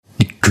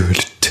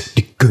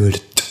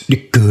Nicolette,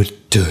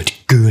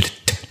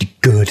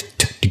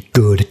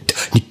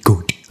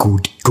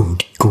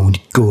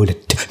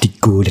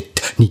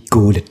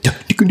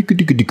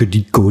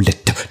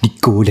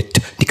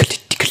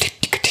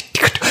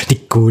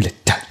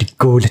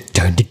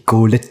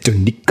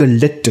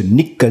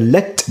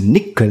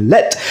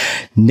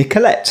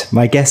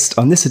 my guest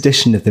on this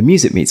edition of the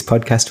Music Meets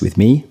podcast with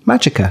me,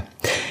 Magica.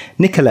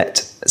 Nicolette,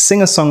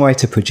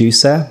 singer-songwriter,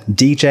 producer,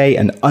 DJ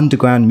and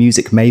underground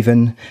music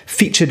maven,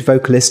 featured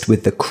vocalist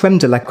with the creme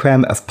de la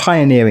creme of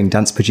pioneering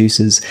dance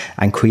producers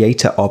and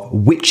creator of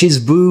Witches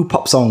Brew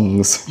pop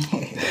songs.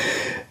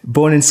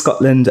 Born in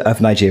Scotland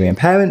of Nigerian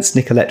parents,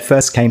 Nicolette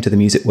first came to the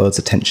music world's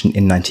attention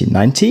in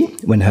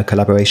 1990 when her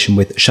collaboration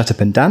with Shut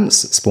Up and Dance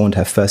spawned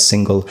her first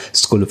single,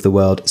 School of the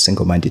World,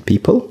 Single-Minded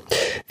People.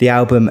 The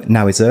album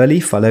Now Is Early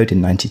followed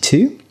in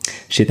 92.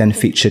 She then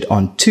featured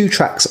on 2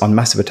 tracks on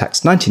Massive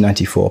Attack's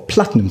 1994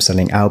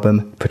 platinum-selling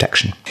album,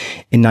 Protection.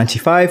 In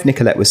 95,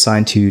 Nicolette was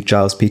signed to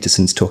Giles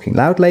Peterson's Talking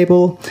Loud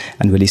label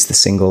and released the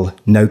single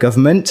No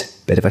Government,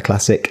 bit of a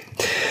classic.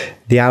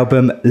 The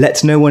album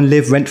Let No One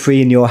Live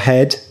Rent-Free in Your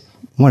Head,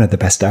 one of the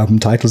best album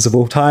titles of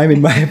all time,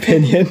 in my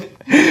opinion,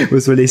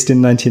 was released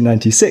in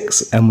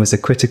 1996 and was a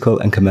critical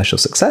and commercial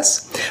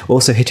success,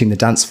 also hitting the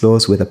dance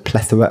floors with a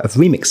plethora of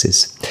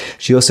remixes.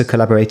 She also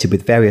collaborated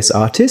with various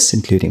artists,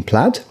 including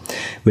Plaid,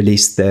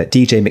 released the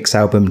DJ Mix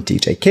album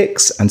DJ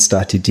Kicks, and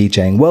started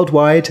DJing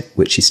worldwide,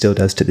 which she still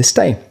does to this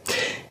day.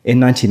 In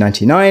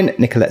 1999,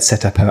 Nicolette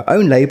set up her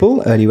own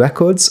label, Early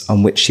Records,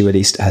 on which she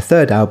released her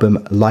third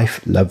album, Life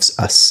Loves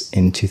Us,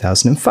 in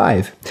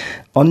 2005.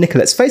 On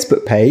Nicolette's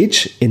Facebook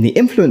page, in the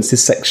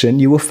Influences section,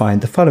 you will find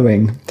the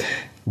following: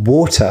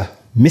 water,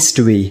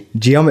 mystery,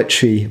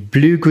 geometry,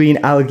 blue-green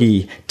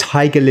algae,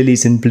 tiger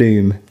lilies in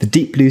bloom, the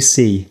deep blue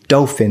sea,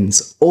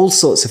 dolphins, all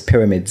sorts of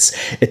pyramids,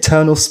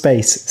 eternal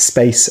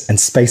space, and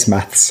space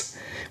maths,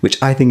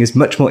 which I think is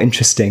much more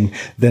interesting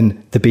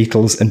than the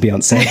Beatles and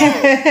Beyonce.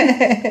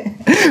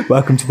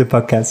 Welcome to the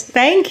podcast.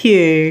 Thank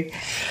you.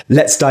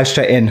 Let's dive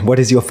straight in. What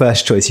is your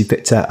first choice? You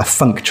picked a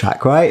funk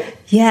track, right?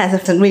 Yeah,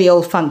 it's a really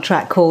old funk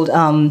track called,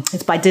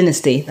 it's by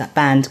Dynasty, that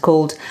band,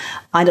 called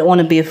I Don't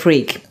Want to Be a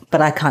Freak,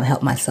 But I Can't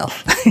Help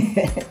Myself.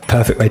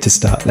 Perfect way to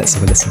start. Let's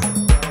have a listen.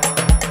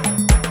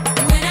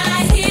 When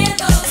I hear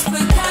those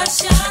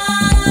percussions,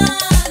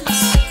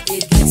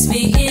 it gets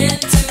me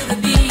into the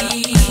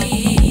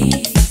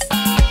beat.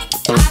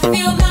 I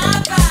feel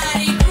my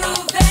body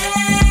grooving,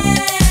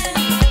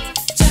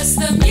 just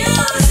the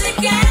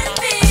music and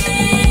me.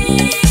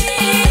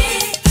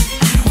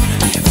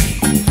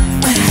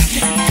 I don't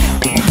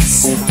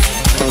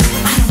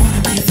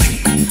wanna be a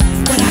freak,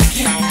 but I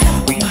can't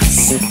help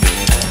myself.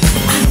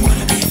 I don't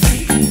wanna be a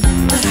freak,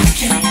 but I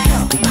can't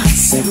help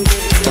myself.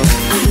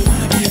 I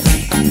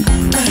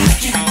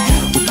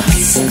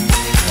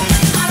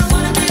don't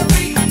wanna be a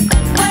freak,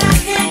 but I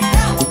can't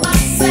help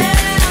myself.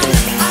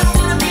 I don't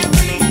wanna be a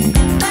freak,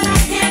 but I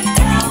can't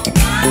help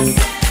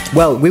myself.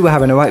 Well, we were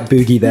having a right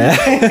boogie there.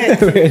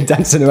 We were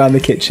dancing around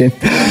the kitchen.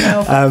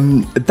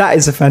 That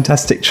is a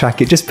fantastic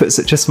track. It just puts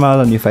such a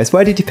smile on your face.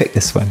 Why did you pick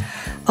this one?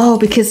 Oh,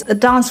 because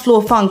dance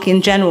floor funk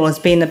in general has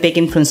been a big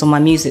influence on my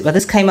music. Well,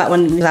 this came out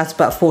when I was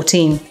about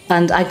 14.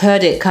 And I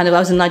heard it I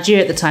was in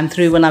Nigeria at the time,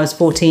 through when I was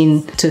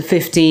 14 to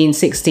 15,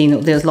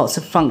 16. There was lots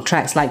of funk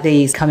tracks like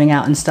these coming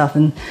out and stuff.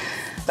 And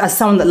as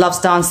someone that loves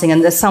dancing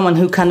and as someone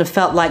who kind of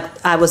felt like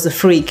I was a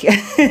freak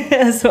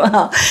as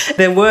well,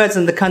 the words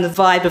and the kind of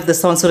vibe of the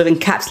song sort of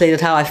encapsulated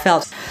how I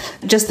felt.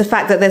 Just the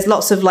fact that there's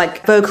lots of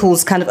like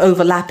vocals kind of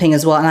overlapping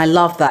as well, and I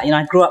love that.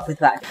 I grew up with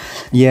that.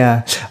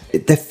 Yeah,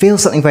 there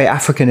feels something very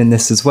African in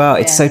this as well.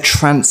 It's so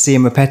trancy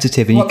and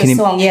repetitive, and the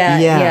song,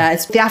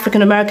 it's the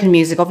African American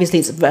music. Obviously,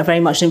 it's very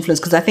much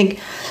influenced because I think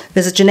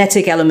there's a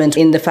genetic element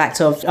in the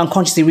fact of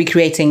unconsciously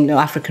recreating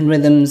African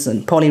rhythms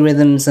and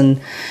polyrhythms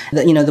and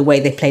the way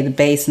they play the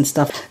bass and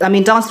stuff. I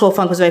mean, dance floor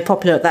funk was very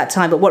popular at that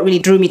time, but what really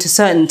drew me to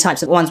certain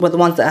types of ones were the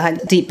ones that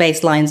had deep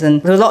bass lines,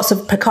 and there were lots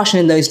of percussion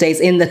in those days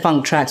in the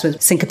funk tracks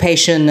with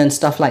syncopation and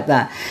stuff like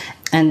that.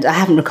 And I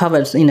haven't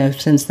recovered,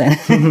 since then.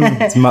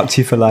 It's marked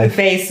you for life.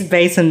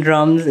 Bass and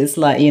drums, it's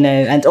like,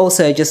 and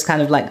also just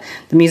kind of like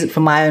the music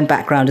from my own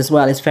background as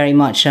well is very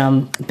much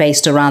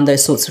based around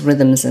those sorts of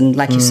rhythms. And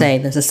like you say,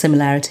 there's a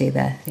similarity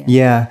there.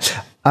 Yeah.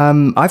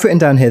 I've written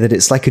down here that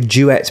it's like a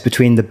duet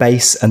between the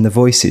bass and the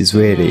voices,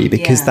 really,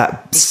 because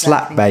that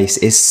slap bass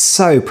is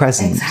so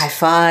present. It's high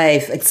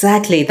five,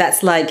 exactly.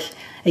 That's like...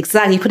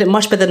 Exactly, you put it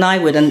much better than I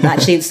would, and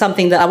actually it's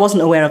something that I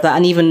wasn't aware of that,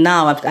 and even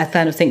now I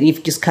kind of think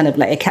you've just kind of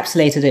like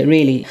encapsulated it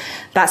really.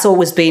 That's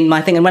always been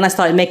my thing, and when I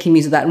started making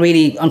music, that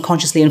really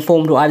unconsciously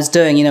informed what I was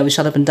doing, with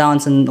Shut Up and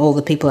Dance and all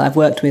the people that I've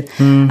worked with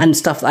and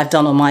stuff that I've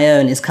done on my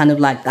own is kind of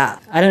like that.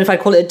 I don't know if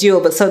I'd call it a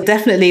duo, but so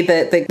definitely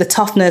the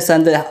toughness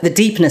and the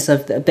deepness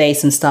of the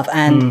bass and stuff,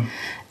 and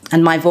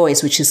and my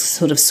voice, which is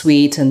sort of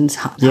sweet and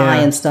high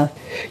and stuff.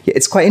 Yeah,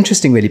 it's quite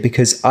interesting, really,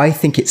 because I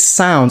think it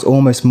sounds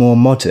almost more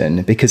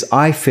modern, because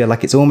I feel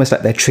like it's almost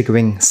like they're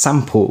triggering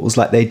samples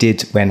like they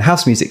did when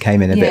house music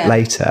came in a bit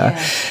later,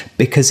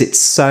 because it's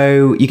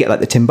so, you get like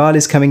the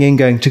timbales coming in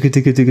going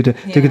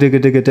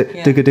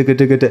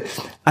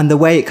and the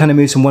way it kind of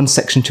moves from one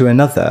section to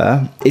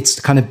another, it's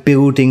kind of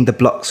building the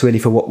blocks really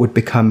for what would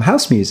become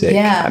house music.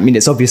 I mean,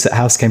 it's obvious that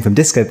house came from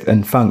disco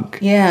and funk.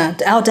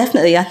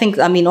 Definitely. I think,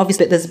 I mean,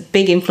 obviously there's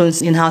big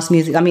influence in house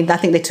music. I mean, I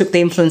think they took the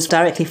influence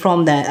directly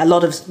from there, a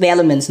lot of the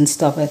elements and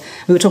stuff.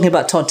 We were talking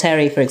about Todd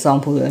Terry, for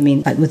example, I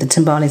mean, like with the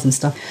timbales and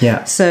stuff.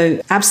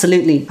 So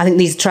absolutely, I think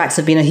these tracks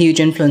have been a huge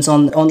influence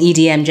on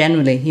EDM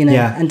generally, you know,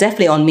 and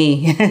definitely on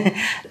me.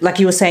 Like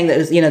you were saying,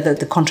 that, you know,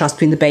 the contrast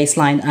between the bass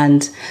line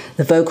and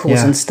the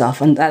vocals and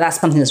stuff, and that's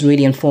something that's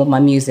really informed my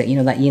music, you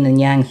know, that yin and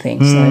yang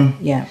thing. So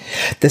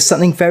there's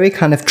something very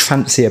kind of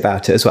trancy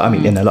about it as well. I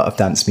mean, in a lot of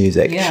dance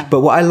music,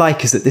 but what I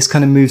like is that this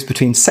kind of moves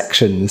between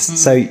sections,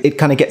 so it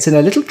kind of gets in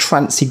a little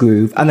trancy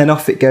groove and then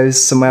off it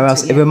goes somewhere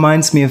else. It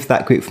reminds me of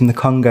that group from the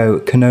Congo,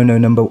 Konono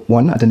Number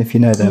One. I don't know if you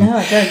know them. No,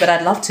 I don't, but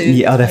I'd love to.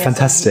 They're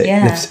fantastic.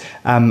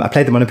 I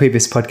played them on a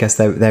previous podcast.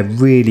 They're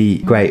really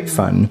great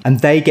fun, and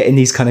they get in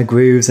these kind of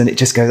grooves and it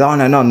just goes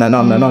on and on and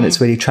on and on.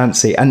 It's really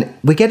trancy, and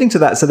we're getting to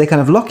that, so they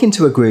kind of lock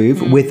into a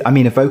groove with, I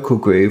mean, a vocal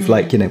groove,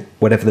 like, you know,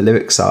 whatever the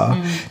lyrics are,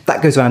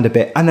 that goes around a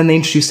bit, and then they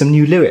introduce some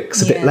new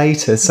lyrics a bit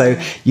later, so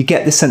you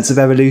get this sense of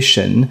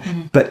evolution,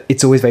 but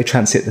it's always very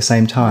trancy at the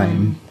same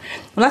time.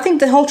 Well, I think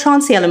the whole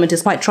trancey element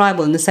is quite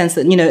tribal in the sense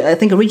that, you know, I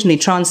think originally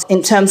trance,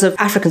 in terms of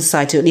African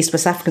society, or at least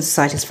West African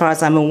society, as far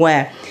as I'm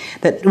aware,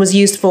 that was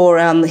used for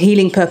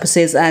healing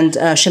purposes and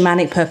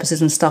shamanic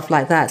purposes and stuff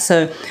like that.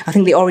 So I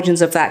think the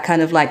origins of that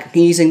kind of like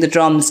using the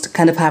drums to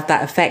kind of have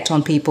that effect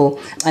on people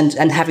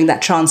and having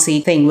that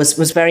trancey thing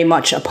was very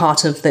much a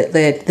part of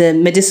the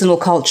medicinal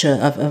culture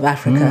of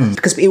Africa,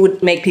 because it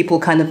would make people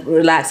kind of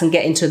relax and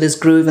get into this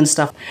groove and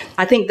stuff.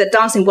 I think that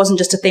dancing wasn't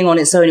just a thing on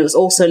its own, it was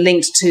also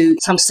linked to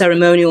some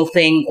ceremonial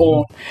thing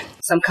or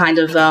some kind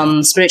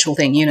of spiritual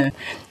thing, you know.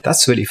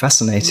 That's really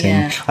fascinating.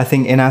 I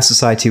think in our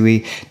society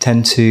we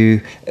tend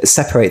to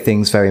separate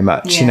things very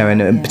much, you know,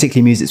 and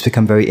particularly music's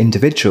become very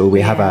individual. We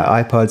have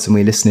our iPods and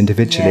we listen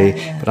individually,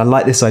 but I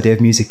like this idea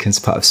of music as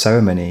part of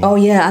ceremony. Oh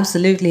yeah,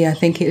 absolutely. I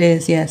think it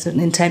is, it's an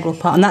integral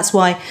part. And that's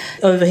why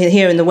over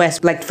here in the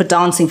West, like for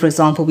dancing, for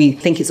example, we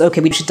think it's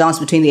okay, we should dance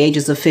between the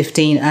ages of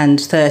 15 and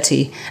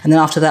 30, and then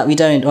after that we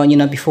don't, or, you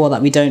know, before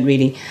that we don't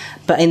really.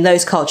 But in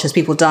those cultures,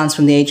 people dance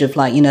from the age of,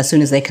 like, you know, as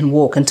soon as they can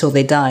walk until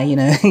they die, you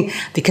know,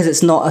 because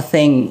it's not a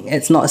thing,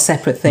 it's not a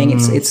separate thing,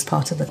 it's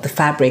part of the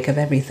fabric of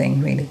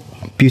everything, really.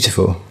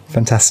 Beautiful.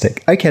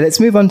 Fantastic. Okay,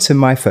 let's move on to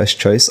my first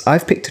choice.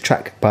 I've picked a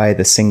track by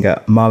the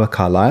singer Mara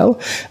Carlyle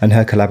and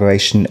her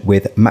collaboration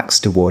with Max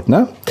de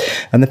Wardner.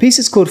 And the piece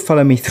is called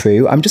Follow Me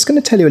Through. I'm just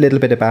going to tell you a little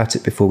bit about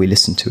it before we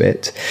listen to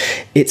it.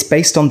 It's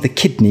based on The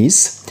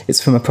Kidneys. It's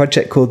from a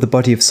project called the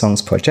Body of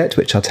Songs Project,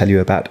 which I'll tell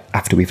you about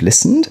after we've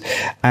listened.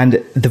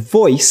 And the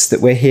voice that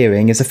we're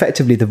hearing is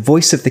effectively the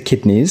voice of the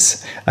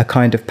Kidneys, a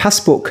kind of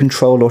passport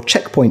control or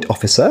checkpoint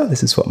officer,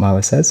 this is what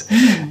Mara says,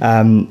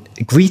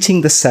 greeting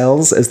the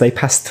cells as they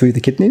pass through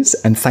the kidneys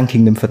and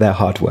thanking them for their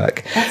hard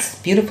work. That's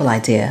a beautiful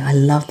idea. I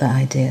love that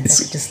idea.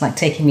 It's just like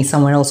taking me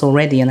somewhere else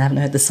already, and I haven't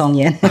heard the song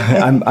yet.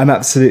 I'm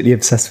absolutely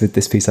obsessed with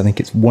this piece. I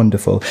think it's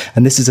wonderful.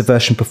 And this is a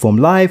version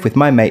performed live with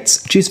my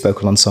mates, Juice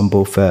Vocal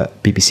Ensemble for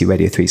BBC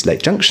Radio 3's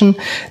Late Junction.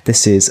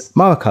 This is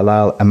Mara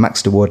Carlyle and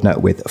Max de Wardner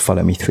with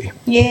Follow Me Through.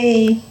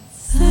 Yay!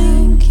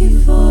 Thank you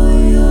for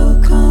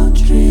your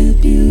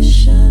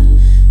contribution.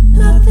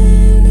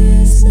 Nothing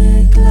is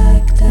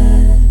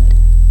neglected.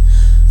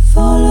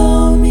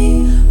 Follow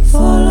me,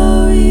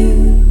 follow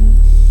you.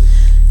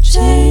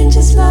 Change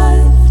is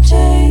life,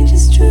 change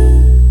is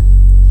true.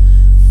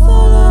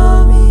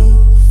 Follow me,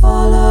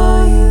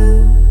 follow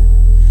you.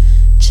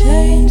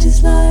 Change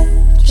is life,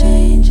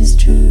 change is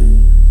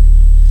true.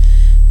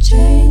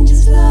 Change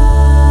is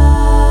life.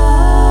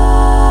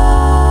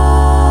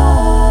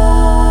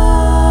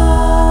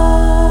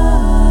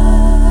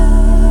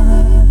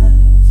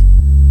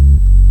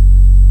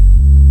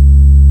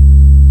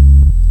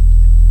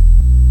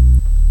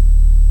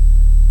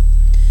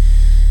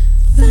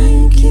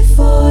 Thank you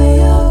for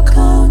your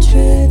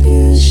contribution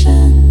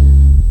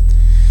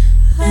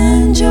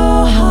and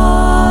your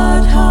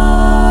hard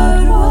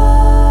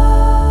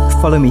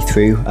work. Follow Me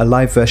Through, a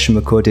live version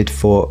recorded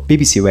for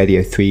BBC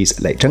Radio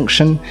 3's Late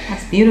Junction.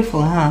 That's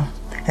beautiful, huh?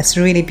 That's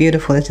really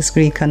beautiful. It just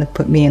really kind of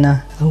put me in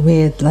a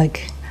weird,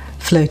 like,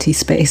 floaty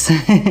space.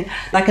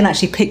 I can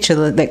actually picture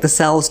the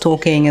cells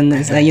talking, and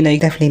you know,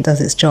 it definitely does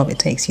its job. It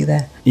takes you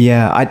there.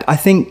 Yeah, I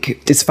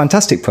think it's a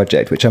fantastic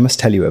project, which I must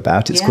tell you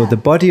about. It's called the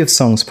Body of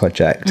Songs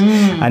Project,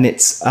 and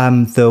it's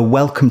the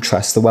Wellcome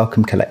Trust, the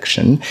Wellcome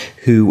Collection,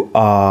 who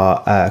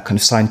are a kind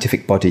of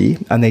scientific body,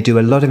 and they do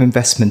a lot of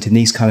investment in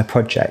these kind of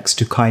projects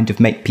to kind of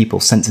make people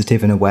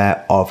sensitive and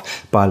aware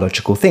of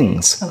biological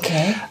things.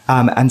 Okay.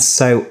 And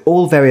so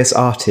all various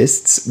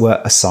artists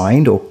were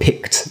assigned or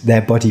picked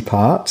their body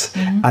part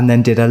and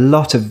then did a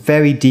lot of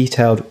very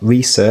detailed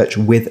research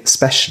with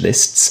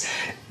specialists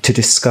to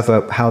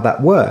discover how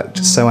that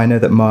worked. So I know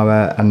that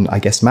Mara and I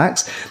guess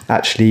Max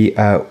actually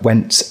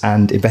went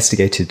and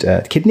investigated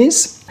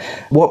kidneys.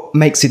 What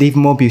makes it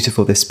even more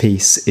beautiful, this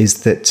piece,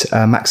 is that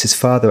Max's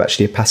father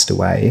actually had passed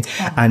away,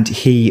 and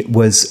he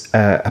was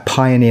a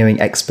pioneering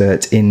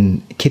expert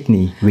in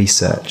kidney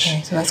research.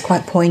 Okay, so that's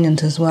quite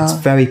poignant as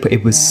well.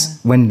 It was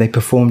when they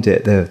performed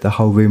it, the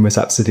whole room was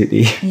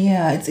absolutely.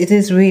 Yeah, it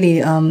is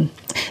really.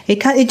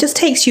 It just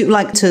takes you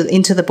like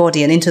into the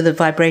body and into the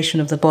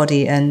vibration of the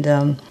body, and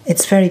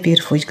it's very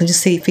beautiful. You can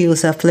just feel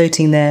yourself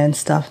floating there and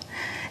stuff.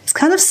 It's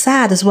kind of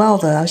sad as well,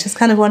 though. I was just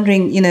kind of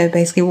wondering,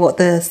 basically what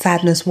the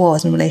sadness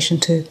was in relation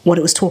to what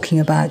it was talking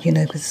about,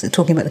 because it's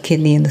talking about the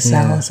kidney and the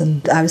cells.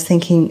 And I was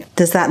thinking,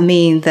 does that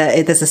mean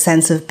that there's a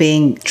sense of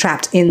being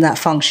trapped in that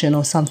function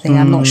or something?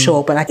 I'm not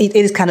sure, but it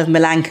is kind of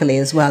melancholy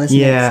as well, isn't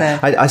it? Yeah,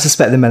 so, I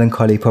suspect the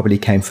melancholy probably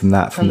came from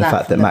the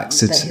fact that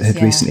Max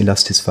had recently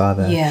lost his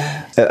father.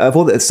 Yeah.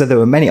 So there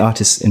were many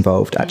artists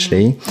involved,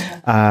 actually.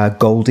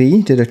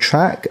 Goldie did a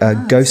track,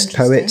 Ghost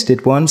Poet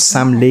did one,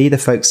 Sam Lee, the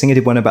folk singer,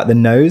 did one about the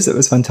nose that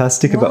was fantastic,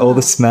 about all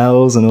the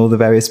smells and all the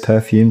various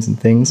perfumes and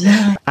things.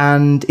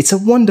 And it's a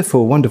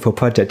wonderful, wonderful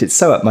project. It's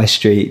so up my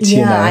street.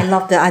 Yeah, I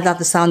love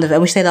the sound of it. I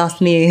wish they'd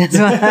asked me as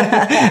well.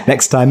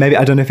 Next time, maybe,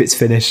 I don't know if it's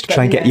finished,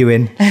 try and get you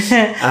in.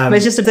 But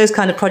it's just those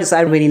kind of projects that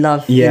I really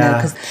love.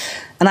 Yeah.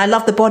 And I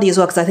love the body as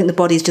well, because I think the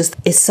body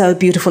is so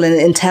beautiful and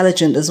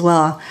intelligent as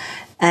well.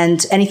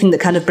 And anything that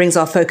kind of brings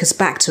our focus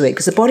back to it,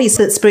 because the body is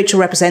the spiritual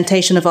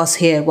representation of us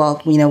here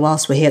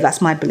whilst we're here. That's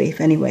my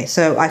belief anyway.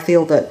 So I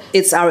feel that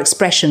it's our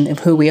expression of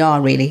who we are,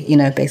 really,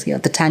 basically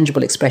the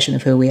tangible expression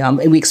of who we are.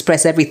 We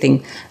express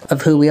everything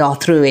of who we are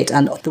through it,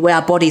 and the way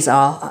our bodies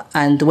are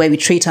and the way we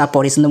treat our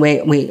bodies and the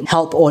way we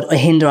help or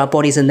hinder our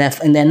bodies in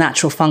their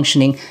natural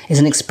functioning is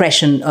an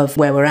expression of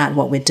where we're at,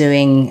 what we're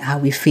doing, how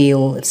we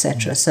feel,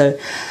 etc. So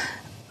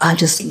I'm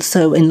just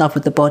so in love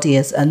with the body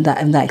and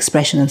that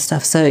expression and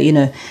stuff. So,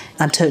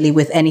 I'm totally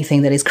with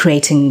anything that is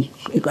creating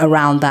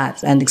around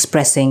that and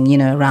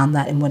expressing, around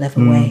that in whatever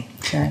way.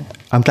 So.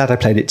 I'm glad I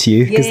played it to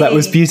you, because that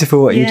was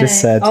beautiful what you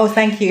just said. Oh,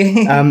 thank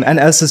you. And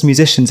us as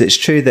musicians, it's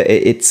true that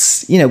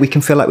it's, we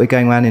can feel like we're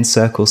going around in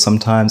circles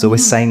sometimes,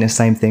 always saying the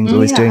same things,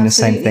 always doing the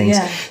same things.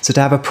 Yeah. So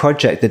to have a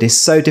project that is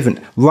so different,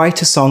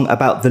 write a song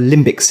about the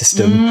limbic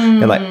system.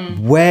 You're like,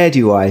 where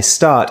do I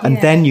start? And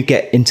then you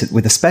get into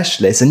with a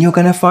specialist, and you're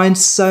going to find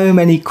so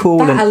many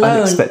cool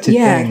unexpected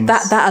things.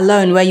 That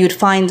alone, where you'd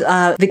find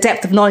the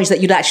depth of knowledge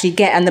that you'd actually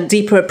get and the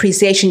deeper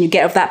appreciation you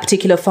get of that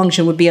particular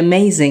function would be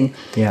amazing.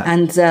 Yeah.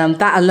 And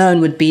that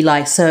alone would be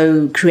like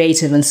so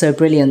creative and so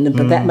brilliant.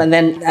 But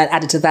then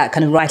added to that,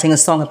 kind of writing a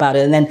song about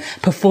it and then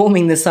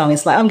performing the song,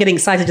 it's like I'm getting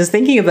excited just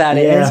thinking about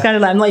it. Yeah. It's kind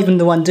of like I'm not even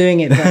the one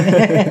doing it, but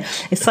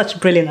it's such a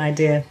brilliant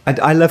idea.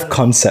 I love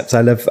concepts.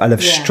 I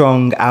love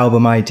strong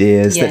album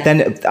ideas. Yeah. That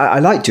then I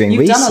like doing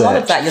You've research. done a lot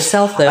of that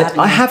yourself, though.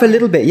 I have a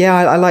little bit. Yeah,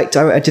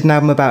 I did an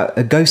album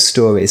about ghost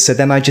stories. So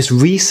then I just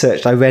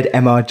researched. I read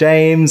M.R.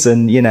 James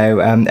and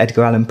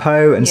Edgar Allan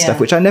Poe and stuff,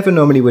 which I never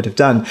normally would have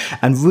done,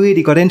 and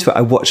really got into it.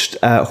 I watched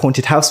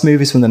haunted house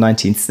movies from the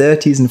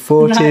 1930s and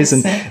 40s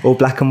and all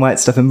black and white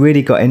stuff, and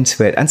really got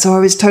into it. And so I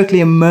was totally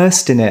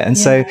immersed in it. And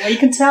so you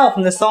can tell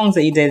from the songs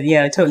that you did,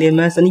 totally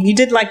immersed. And you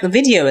did like the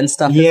video and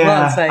stuff as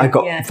well. So, I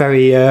got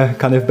very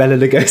kind of Bela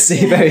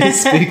Lugosi, very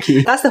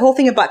spooky. That's the whole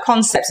thing about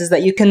concepts, is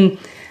that you can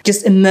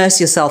just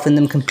immerse yourself in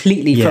them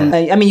completely.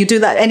 You do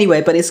that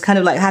anyway, but it's kind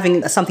of like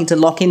having something to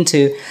lock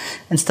into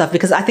and stuff,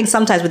 because I think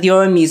sometimes with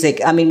your own music,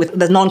 with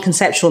the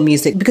non-conceptual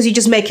music, because you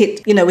just make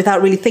it,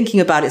 without really thinking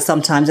about it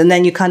sometimes, and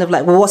then you kind of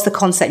like, well, what's the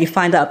concept? You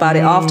find out about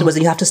it afterwards,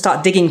 and you have to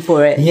start digging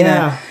for it.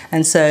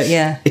 And so,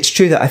 it's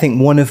true that I think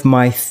one of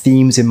my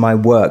themes in my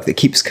work that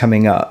keeps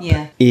coming up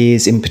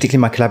is, in particular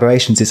my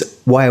collaborations,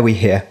 is why are we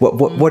here?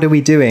 What are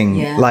we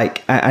doing?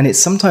 And it's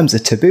sometimes a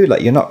taboo,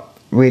 like you're not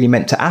really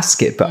meant to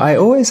ask it, but I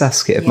always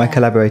ask it of my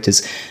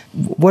collaborators.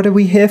 What are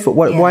we here for?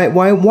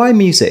 Why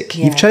music?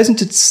 You've chosen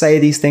to say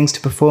these things, to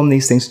perform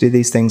these things, to do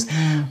these things.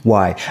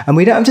 Why? And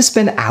we don't have to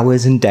spend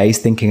hours and days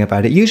thinking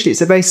about it. Usually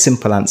it's a very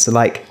simple answer,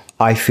 like,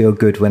 I feel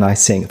good when I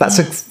sing. That's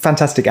a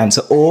fantastic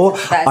answer. Or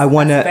I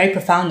want to... That's a very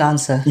profound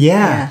answer.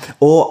 Yeah.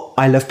 Or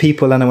I love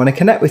people and I want to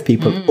connect with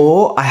people.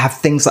 Or I have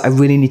things that I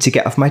really need to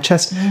get off my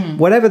chest.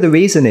 Whatever the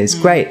reason is,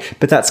 great.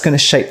 But that's going to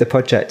shape the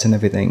project and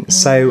everything.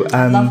 So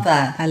I love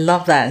that. I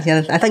love that.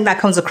 Yeah, I think that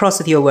comes across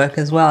with your work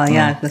as well.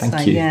 Yeah.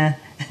 Thank you. Yeah.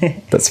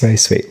 That's very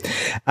sweet.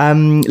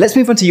 Let's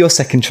move on to your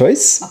second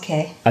choice.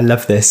 Okay. I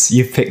love this.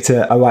 You've picked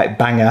a right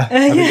banger,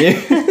 haven't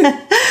you?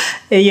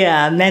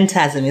 Yeah,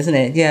 Mentasm, isn't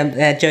it?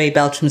 Yeah, Joey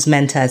Beltram's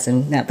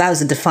Mentasm. Now, that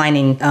was a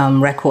defining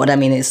record. I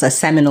mean, it's a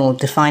seminal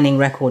defining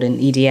record in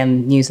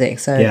EDM music.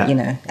 So, Yeah. you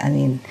know, I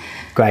mean,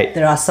 Great.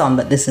 there are some,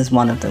 but this is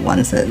one of the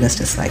ones that's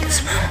just like...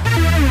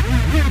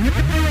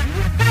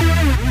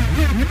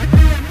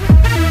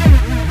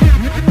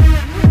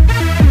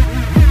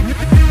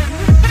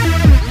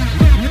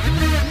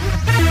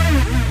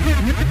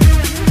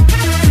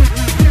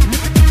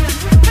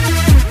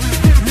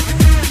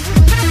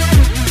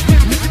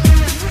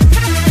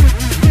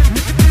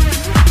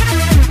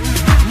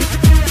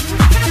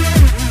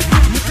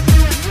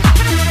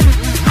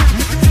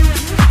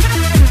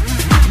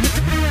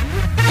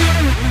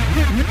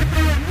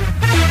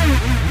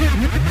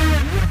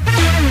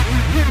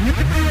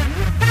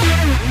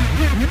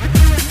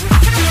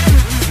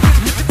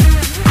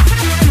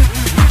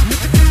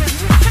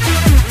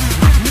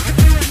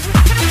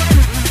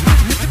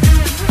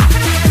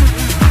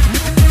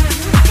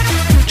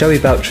 Joey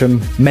Beltram,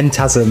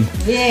 Mentasm.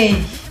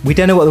 Yay! We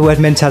don't know what the word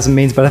mentasm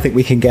means, but I think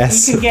we can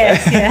guess.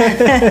 Yes,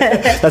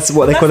 yeah. That's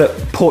what they call it,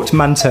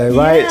 portmanteau,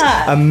 right?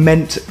 Yeah. A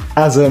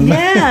mentasm.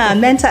 Yeah,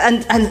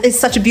 and it's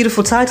such a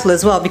beautiful title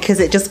as well because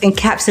it just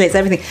encapsulates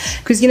everything.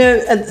 Because, you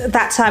know, at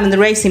that time in the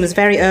rave scene, was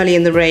very early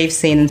in the rave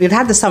scene. We'd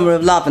had the Summer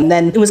of Love, and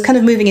then it was kind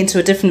of moving into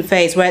a different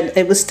phase where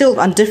it was still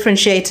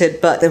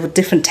undifferentiated, but there were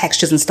different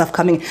textures and stuff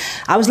coming.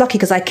 I was lucky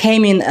because I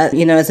came in,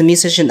 you know, as a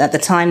musician at the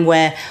time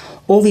where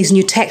all these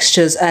new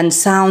textures and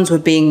sounds were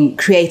being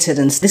created,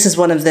 and this is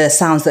one of the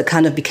sounds that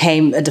kind of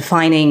became a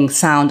defining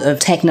sound of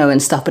techno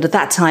and stuff. But at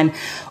that time,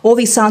 all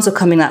these sounds were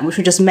coming out which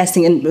were just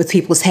messing in with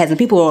people's heads, and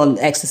people were on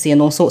ecstasy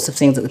and all sorts of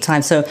things at the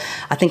time. So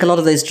I think a lot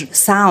of those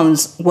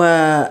sounds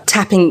were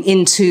tapping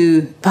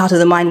into part of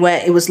the mind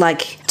where it was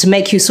like to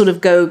make you sort of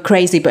go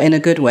crazy, but in a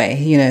good way,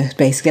 you know,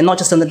 basically, and not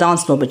just on the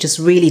dance floor, but just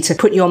really to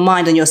put your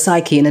mind and your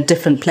psyche in a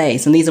different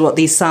place. And these are what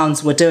these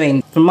sounds were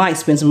doing from my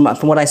experience and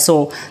from what I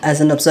saw as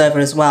an observer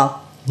as well.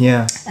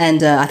 Yeah.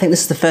 And I think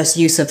this is the first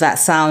use of that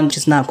sound, which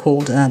is now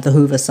called the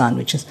Hoover sound,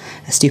 which is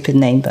a stupid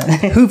name, but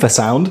Hoover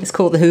sound? it's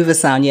called the Hoover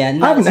sound, yeah.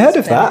 I haven't heard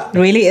of that.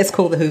 Really? It's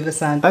called the Hoover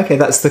sound. Okay,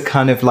 that's the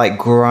kind of like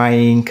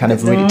grime, kind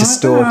of really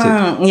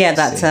distorted. Yeah,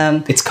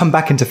 that... It's come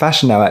back into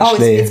fashion now,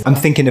 actually. it's- I'm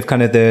thinking of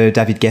kind of the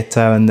David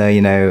Guetta and the,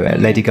 you know,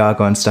 Lady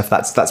Gaga and stuff.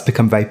 That's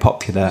become very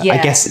popular. Yeah. I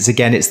guess it's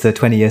the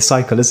 20-year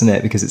cycle, isn't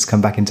it? Because it's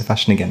come back into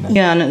fashion again now.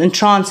 Yeah, and in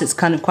trance, it's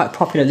kind of quite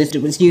popular.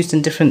 It was used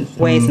in different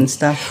ways and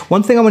stuff.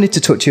 One thing I wanted to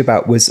talk to you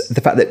about was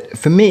the fact that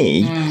for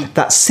me,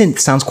 that synth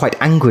sounds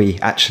quite angry,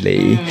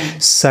 actually.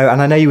 So,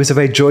 and I know you was a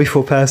very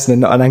joyful person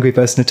and not an angry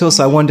person at all.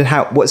 So I wondered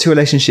what's your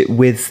relationship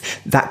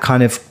with that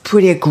kind of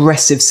pretty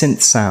aggressive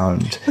synth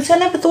sound? Which I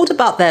never thought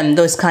about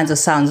those kinds of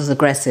sounds as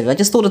aggressive. I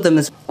just thought of them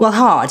as, well,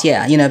 hard,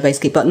 yeah, you know,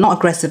 basically, but not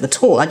aggressive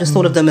at all. I just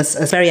thought of them as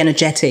very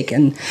energetic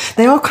and...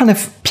 They are kind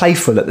of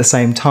playful at the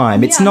same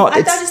time. It's not...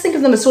 I just think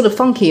of them as sort of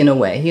funky in a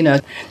way, you know.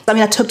 I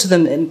mean, I took to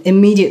them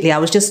immediately. I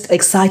was just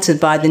excited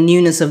by the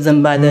newness of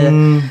them,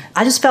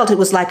 I just felt it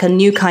was like a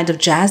new kind of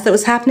jazz that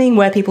was happening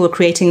where people were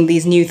creating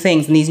these new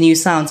things and these new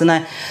sounds. And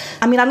I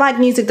mean, I like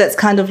music that's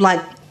kind of like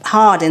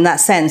hard in that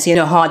sense, you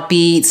know, hard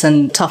beats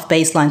and tough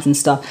bass lines and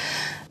stuff.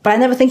 But I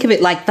never think of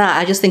it like that.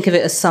 I just think of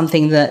it as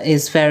something that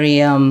is very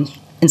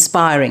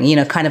inspiring, you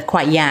know, kind of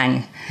quite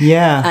yang.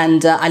 Yeah.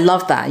 And I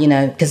love that, you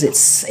know, because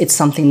it's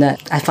something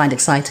that I find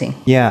exciting.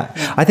 Yeah.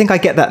 I think I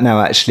get that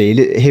now,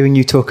 actually. Hearing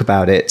you talk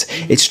about it,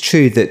 it's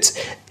true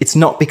that it's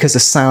not because a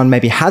sound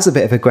maybe has a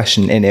bit of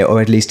aggression in it, or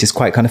at least is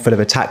quite kind of full of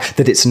attack,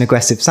 that it's an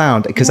aggressive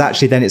sound, because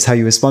actually then it's how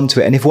you respond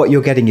to it. And if what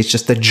you're getting is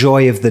just the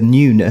joy of the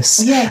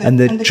newness and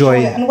the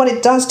joy... And what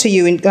it does to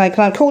you, like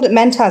I called it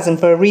mentasm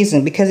for a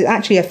reason, because it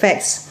actually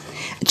affects...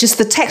 Just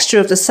the texture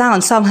of the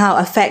sound somehow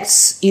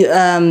affects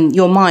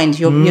your mind.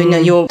 You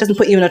know, doesn't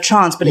put you in a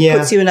trance, but it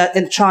puts you in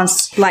a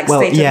trance-like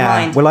state of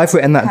mind. Well, I've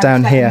written that Kind down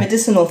of like here. a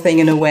medicinal thing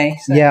in a way.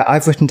 So. Yeah,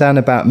 I've written down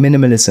about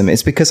minimalism.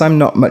 It's because I'm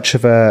not much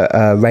of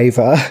a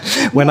raver.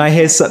 When I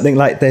hear something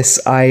like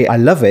this, I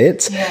love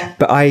it,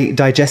 but I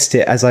digest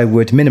it as I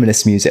would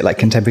minimalist music, like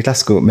contemporary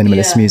classical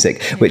minimalist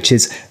music, which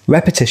is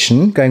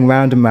repetition, going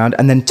round and round,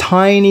 and then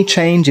tiny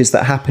changes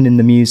that happen in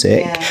the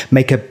music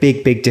make a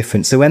big, big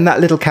difference. So when that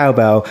little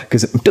cowbell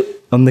goes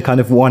on the kind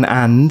of one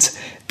and,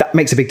 that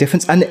makes a big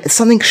difference. And it's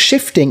something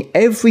shifting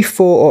every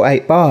 4 or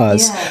 8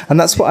 bars. Yeah. And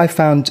that's what I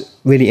found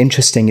really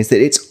interesting, is that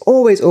it's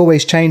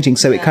always changing.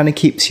 So it kind of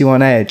keeps you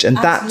on edge. And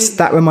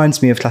that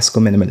reminds me of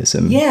classical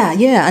minimalism. Yeah,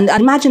 yeah. And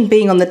imagine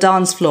being on the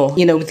dance floor,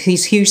 you know, with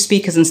these huge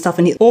speakers and stuff,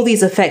 and all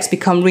these effects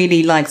become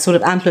really like sort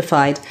of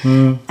amplified.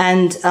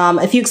 And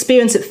if you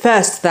experience it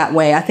first that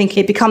way, I think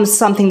it becomes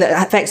something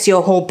that affects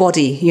your whole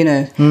body, you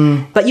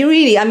know. But you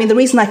really, I mean, the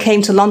reason I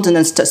came to London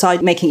and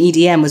started making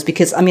EDM was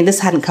because, I mean, this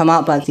hadn't come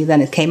out by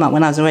then. It came out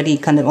when I was already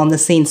kind of on the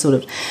scene, sort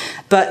of.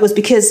 But it was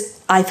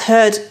because I've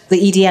heard the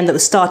EDM that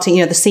was starting,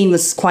 you know, the scene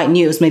was quite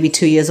new. It was maybe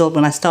 2 years old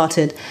when I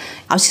started.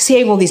 I was just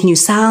hearing all these new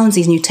sounds,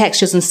 these new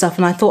textures and stuff,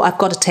 and I thought, I've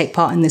got to take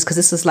part in this, because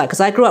this is like,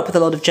 because I grew up with a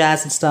lot of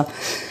jazz and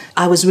stuff.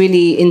 I was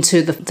really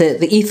into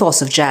the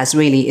ethos of jazz.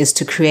 Really, is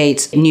to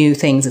create new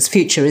things. It's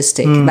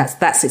futuristic.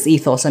 That's its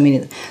ethos. I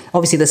mean,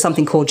 obviously there's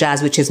something called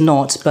jazz which is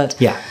not, but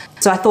Yeah.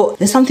 So I thought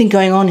there's something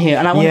going on here,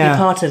 and I want to be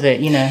part of it.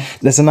 You know,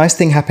 There's a nice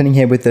thing happening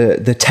here with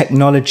the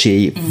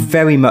technology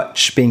very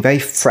much being very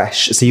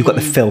fresh. So you've got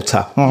the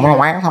filter.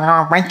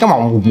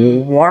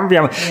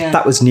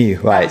 That was new,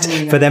 right?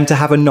 For them to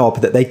have a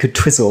knob that they could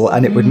twizzle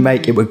and it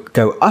would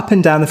go up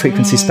and down the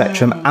frequency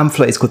spectrum.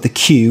 Amplify, it's called the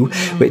Q,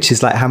 which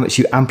is like how much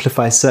you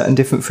amplify certain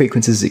different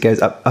frequencies as it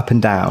goes up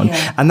and down.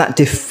 Yeah. And that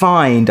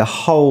defined a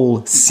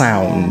whole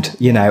sound,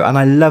 you know, and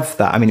I love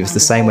that. I mean, it was the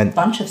same when...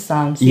 bunch of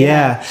sounds.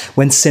 Yeah,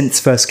 when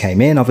synths first came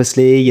in,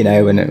 obviously, you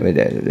know, and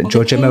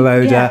Giorgio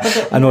Moroder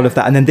and all of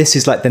that. And then this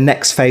is like the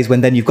next phase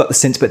when then you've got the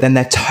synths, but then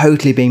they're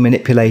totally being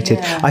manipulated.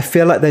 Yeah. I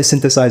feel like those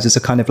synthesizers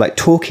are kind of like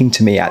talking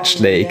to me,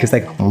 actually, because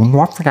they're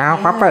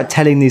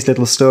telling these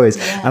little stories.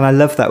 And I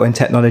love that when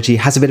technology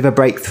has a bit of a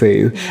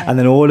breakthrough and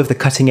then all of the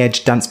cutting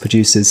edge dance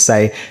producers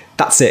say,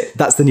 that's it,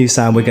 that's the new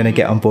sound, we're going to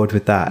get on board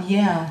with that.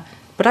 Yeah.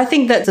 But I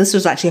think that this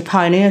was actually a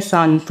pioneer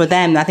sound for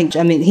them. I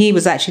mean, he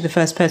was actually the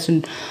first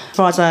person, as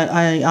far as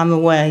I'm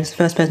aware, he's the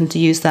first person to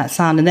use that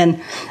sound. And then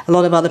a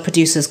lot of other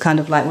producers kind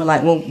of like were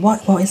like, well,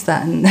 what is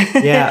that? And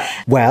Yeah.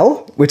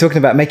 Well, we're talking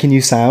about making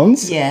new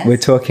sounds. Yes. We're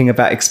talking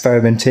about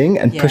experimenting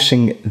and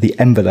pushing the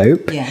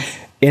envelope. Yes.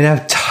 In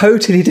a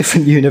totally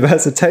different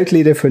universe, a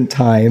totally different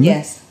time.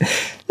 Yes.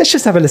 Let's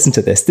just have a listen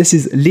to this. This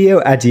is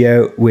Leo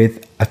Adio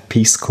with a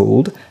piece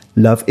called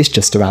Love is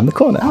Just Around the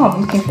Corner. Oh,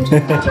 I'm looking forward to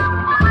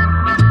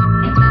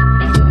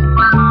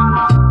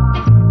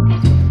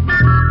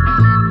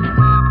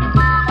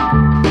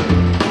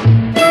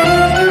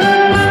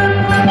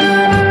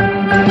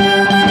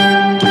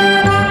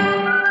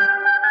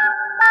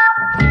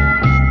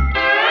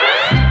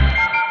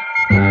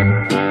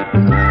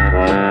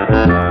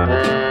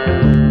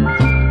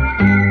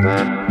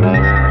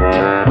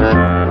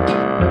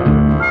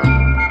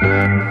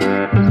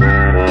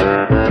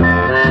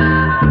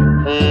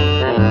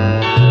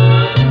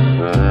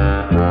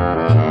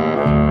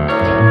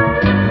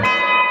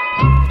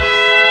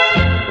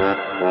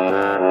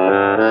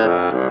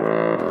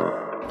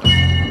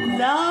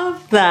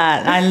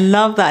that.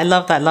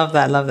 I love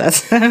that.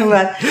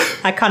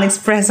 I can't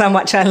express how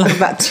much I love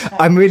that track.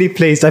 I'm really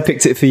pleased I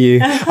picked it for you.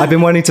 I've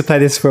been wanting to play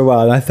this for a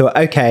while and I thought,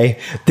 okay,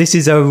 this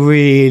is a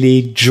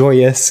really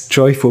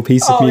joyful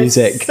piece of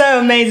music. It's so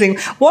amazing.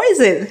 What is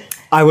it?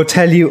 I will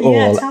tell you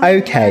all. Tell me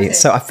Okay, about it.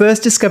 so I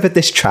first discovered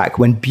this track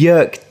when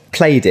Björk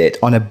played it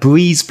on a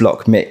Breeze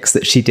Block mix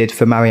that she did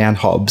for Marianne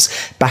Hobbs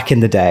back in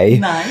the day.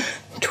 Nice.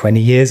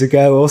 20 years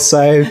ago or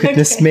so.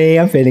 Goodness me,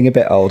 I'm feeling a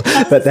bit old.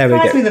 But there we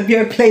Surprised me go. that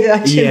Björk played it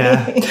actually.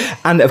 Yeah.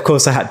 And of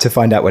course, I had to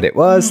find out what it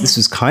was. This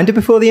was kind of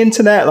before the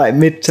internet, like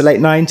mid to late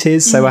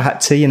 90s. So I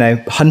had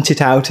to, hunt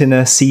it out in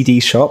a CD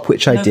shop,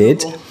 which I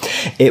did.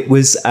 It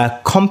was a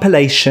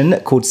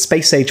compilation called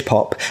Space Age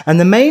Pop. And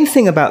the main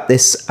thing about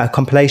this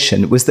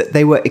compilation was that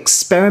they were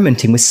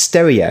experimenting with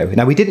stereo.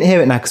 Now, we didn't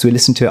hear it now because we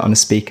listened to it on a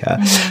speaker.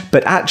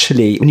 But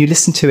actually, when you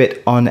listen to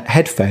it on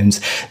headphones,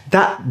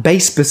 that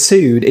bass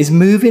bassoon is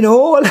moving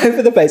all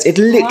over the place. It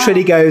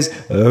literally goes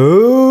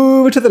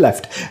over to the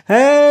left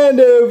and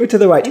over to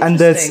the right. And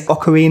there's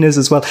ocarinas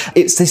as well.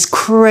 It's this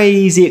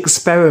crazy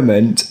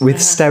experiment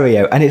with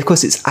stereo. And of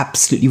course, it's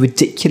absolutely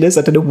ridiculous.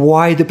 I don't know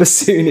why the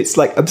bassoon, it's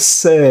like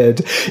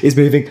absurd, is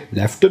moving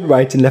left and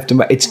right and left and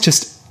right. It's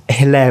just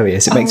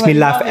hilarious. It makes me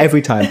laugh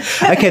every time.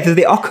 Okay,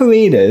 the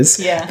ocarinas,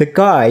 the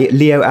guy,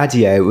 Leo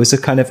Adio, was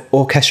a kind of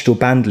orchestral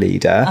band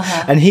leader,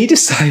 and he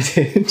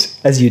decided,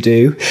 as you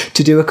do,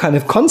 to do a kind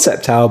of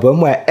concept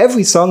album where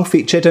every song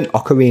featured an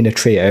ocarina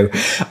trio.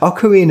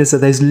 Ocarinas are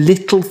those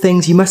little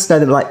things, you must know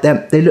them, like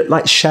them. They look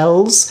like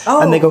shells,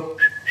 and they go...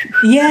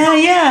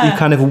 Yeah. You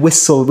kind of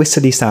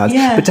whistly sounds.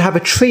 Yeah. But to have a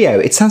trio,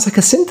 it sounds like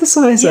a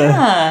synthesizer.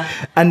 Yeah.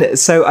 And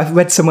so I've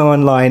read somewhere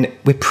online,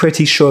 we're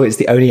pretty sure it's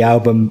the only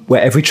album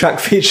where every track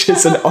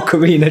features an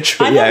ocarina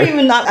trio. I never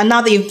even, and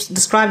now that you've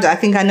described it, I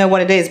think I know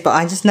what it is, but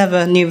I just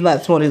never knew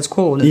that's what it's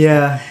called.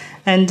 Yeah.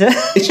 And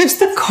It's just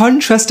the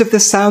contrast of the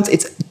sounds.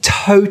 It's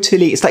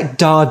like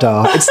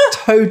Dada. It's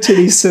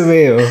totally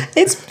surreal.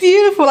 it's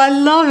beautiful. I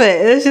love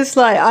it. It's just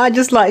like,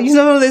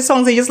 one of those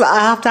songs that you just like, I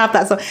have to have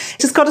that song. It's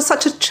just got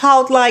such a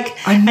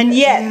childlike, and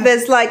yet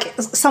there's like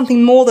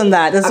something more than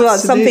that as well.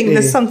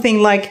 There's something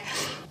like,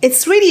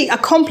 it's really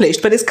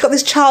accomplished, but it's got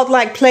this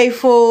childlike,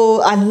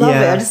 playful. I love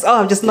it.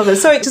 I just love it.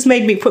 So it just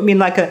put me in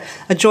like a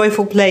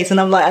joyful place, and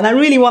I'm like, and I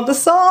really want the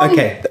song.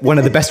 Okay, one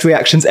of the best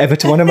reactions ever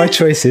to one of my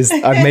choices.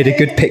 I've made a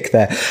good pick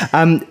there.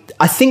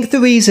 I think the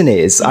reason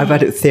is, I've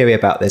had a theory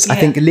about this. I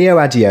think Leo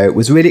Adio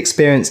was really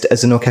experienced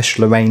as an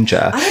orchestral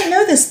arranger. I didn't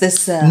know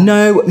this.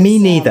 No, me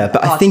neither.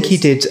 But I think he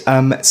artist. did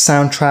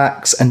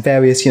soundtracks and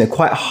various,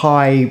 quite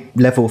high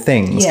level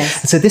things.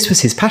 Yes. So this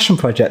was his passion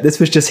project. This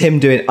was just him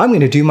doing, I'm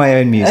going to do my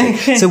own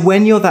music. So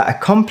when you're that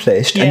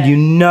accomplished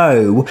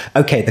and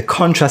okay, the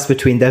contrast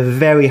between the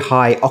very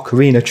high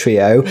ocarina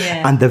trio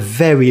and the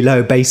very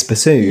low bass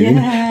bassoon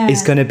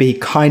is going to be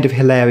kind of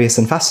hilarious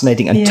and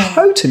fascinating and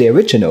totally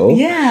original.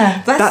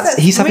 Yeah, that's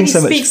he's having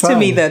so much fun. It speaks to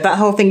me, though, that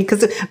whole thing,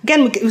 because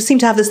again, we seem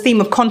to have this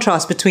theme of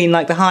contrast between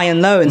like the high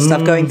and low and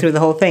stuff going through the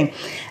whole thing.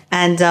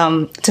 And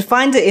to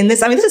find it in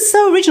this, I mean, this is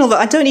so original that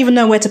I don't even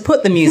know where to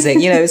put the music.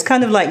 You know, it's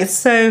kind of like, it's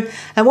so,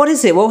 and what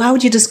is it? Well, how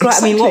would you describe,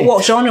 I mean,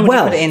 what genre would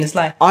you put it in? It's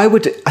like, I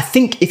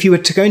think if you were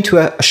to go into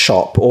a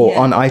shop or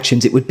on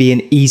iTunes, it would be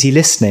an easy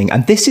listening.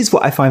 And this is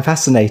what I find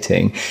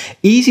fascinating.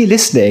 Easy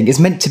listening is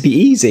meant to be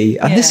easy.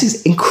 And this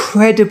is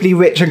incredibly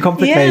rich and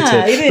complicated.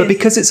 Yeah, it is. But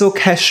because it's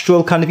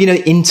orchestral, kind of,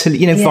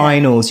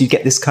 vinyls, you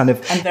get this kind of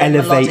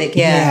melodic,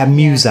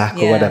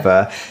 Muzak or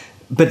whatever.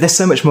 But there's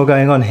so much more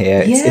going on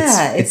here.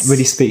 It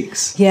really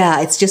speaks. Yeah,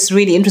 it's just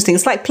really interesting.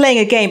 It's like playing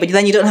a game, but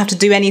then you don't have to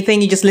do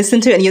anything. You just listen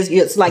to it, and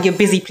it's like you're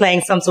busy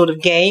playing some sort of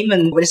game.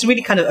 And it's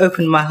really kind of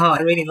opened my heart.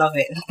 I really love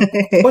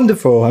it.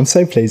 Wonderful. I'm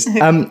so pleased.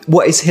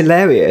 What is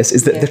hilarious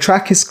is that the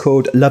track is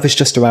called Love Is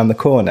Just Around the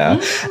Corner.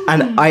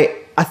 And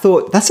I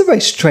thought, that's a very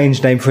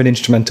strange name for an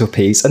instrumental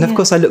piece. And of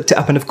course, I looked it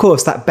up, and of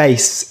course, that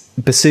bass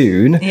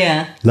bassoon.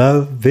 Yeah.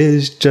 Love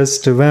is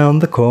just around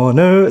the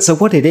corner. So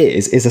what it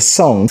is a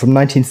song from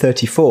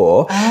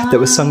 1934 that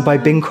was sung by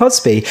Bing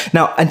Crosby.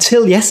 Now,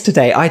 until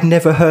yesterday, I'd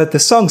never heard the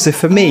song. So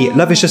for me,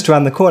 Love is Just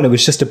Around the Corner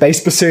was just a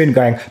bass bassoon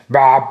going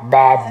ba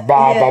ba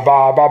ba ba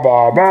ba ba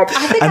ba ba.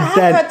 I think I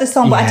have heard the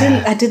song, but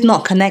I did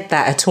not connect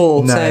that at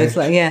all. No. So it's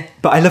like,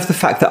 But I love the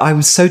fact that I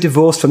was so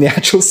divorced from the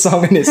actual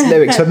song and its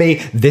lyrics. For me,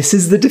 this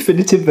is the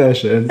definitive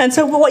version. And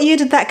so what year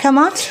did that come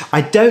out?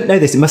 I don't know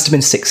this. It must have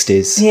been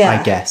 60s,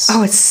 I guess.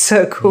 Oh, it's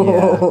so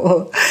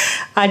cool. Yeah.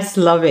 I just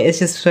love it. It's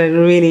just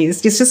really,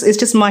 it's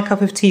just my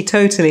cup of tea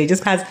totally. It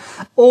just has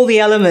all the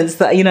elements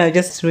that,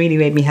 just really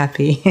made me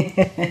happy.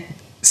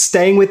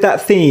 Staying with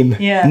that theme,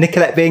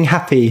 Nicolette being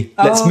happy.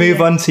 Let's move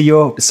on to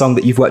your song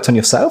that you've worked on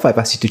yourself. I've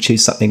asked you to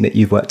choose something that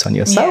you've worked on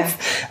yourself.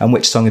 And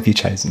which song have you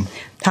chosen?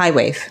 High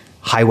Wave.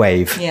 High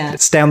Wave. Yeah.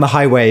 Let's stay on the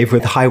high wave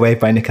with High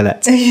Wave by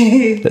Nicolette.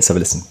 Let's have a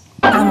listen.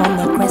 I'm on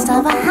the crest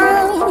of a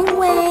high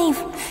wave,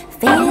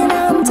 feeling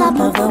on top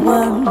of the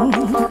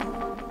world.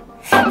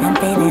 I'm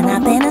feeling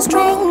up in a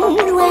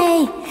strange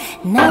way,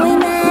 knowing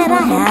that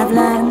I have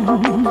learned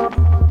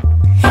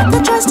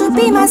the trust to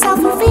be myself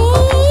and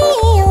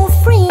feel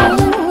free.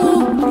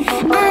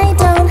 I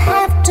don't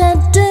have to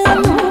do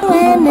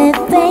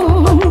anything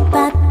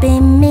but be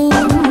me.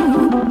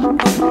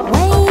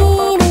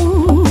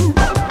 Waiting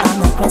on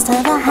the crest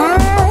of a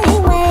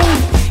highway,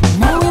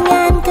 knowing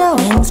I'm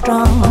going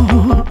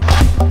strong.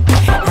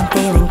 I'm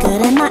feeling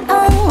good in my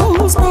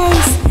own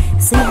space,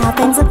 see how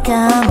things have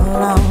come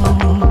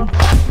along.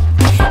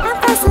 I'm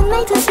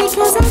fascinated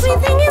because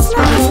everything is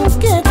looking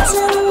good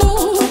to me.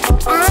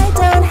 I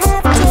don't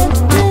have to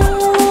do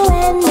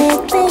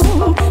anything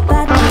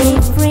but be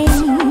free.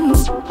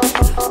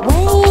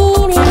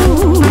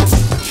 Waiting,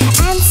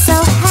 I'm so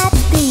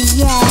happy,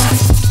 yeah.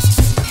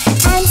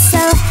 I'm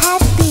so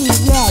happy,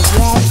 yeah,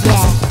 yeah,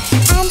 yeah.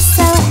 I'm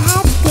so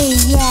happy,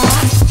 yeah.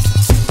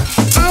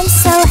 I'm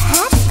so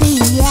happy,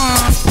 yeah.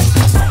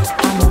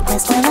 On the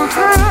crest of a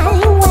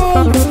highway,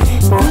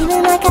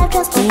 feeling like I've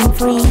just been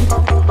freed.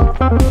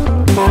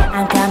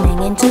 I'm coming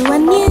into a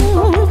new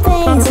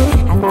phase.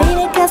 I'm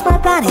feeling cause my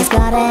body's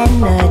got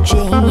energy,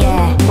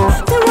 yeah.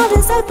 The road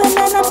is open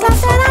and I'm glad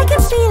that I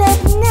can feel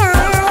it now.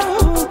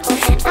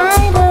 I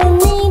don't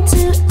need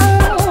to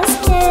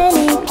ask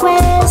any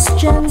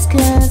questions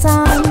cause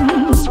I'm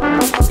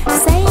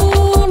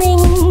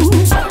sailing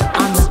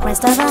on the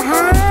crest of a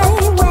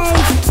highway,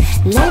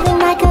 living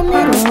like a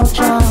little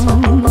chum.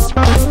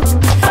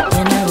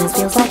 You know this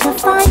feels like a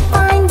fine,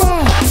 fine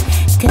day,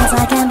 cause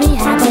I can be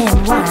happy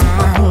and wild.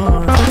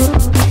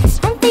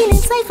 I'm feeling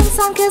safe and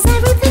sound cause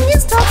everything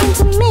is talking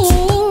to me.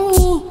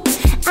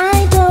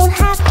 I don't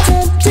have to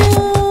do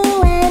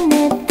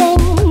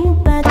anything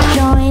but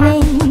join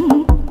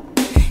in,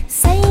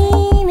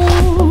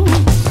 sailing.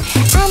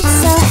 I'm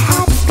so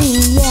happy,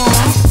 yeah.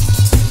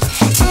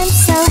 I'm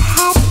so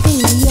happy,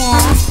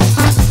 yeah.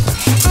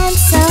 I'm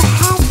so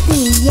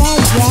happy, yeah,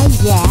 yeah,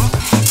 yeah.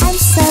 I'm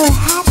so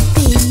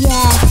happy,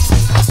 yeah.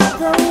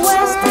 The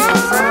worst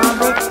is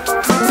of it.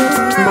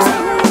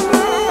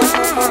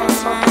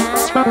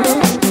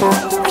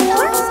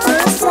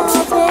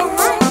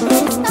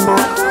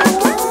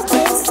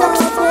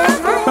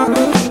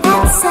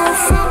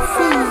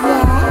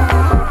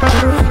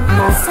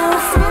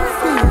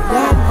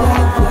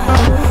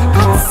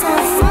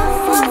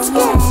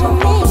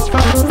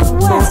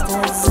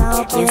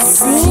 You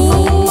see,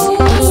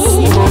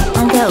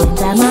 I'm going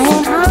down my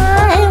own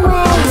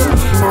highway,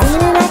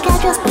 feeling like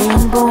I've just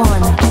been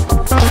born.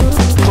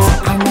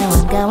 I know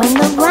I'm going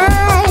the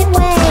right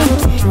way,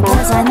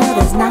 cause I know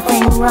there's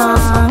nothing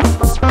wrong.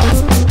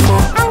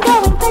 I'm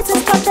going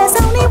places, but there's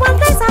only one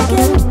place I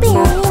can be.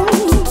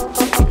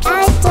 I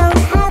don't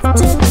have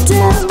to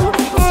do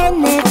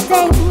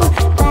anything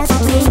but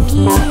be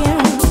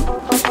here,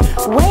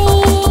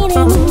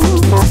 waiting.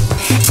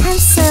 I'm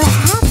so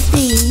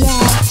happy,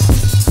 yeah.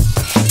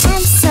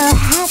 I'm so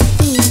happy.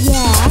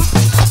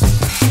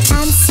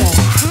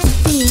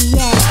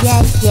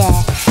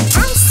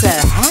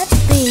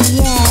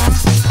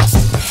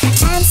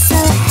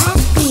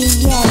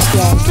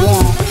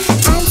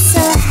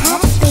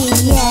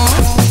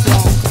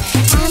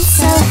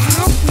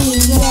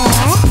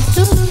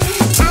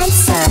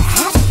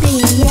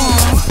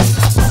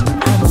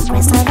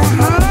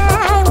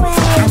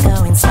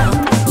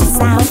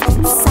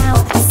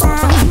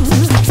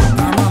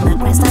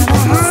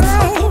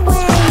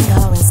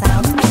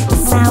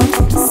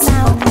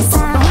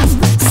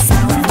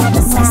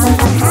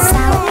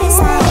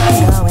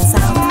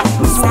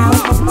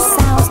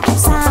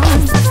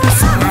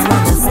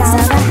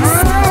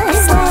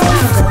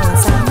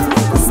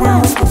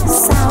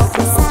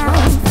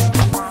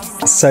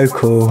 So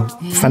cool.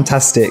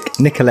 Fantastic.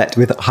 Nicolette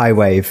with High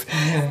Wave.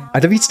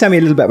 I'd love you to tell me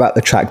a little bit about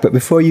the track, but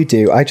before you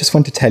do, I just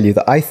want to tell you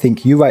that I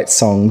think you write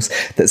songs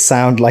that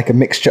sound like a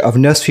mixture of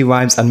nursery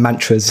rhymes and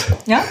mantras.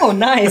 Oh,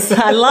 nice.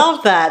 I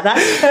love that.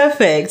 That's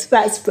perfect.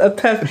 That's a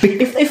perfect.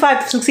 If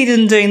I've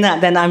succeeded in doing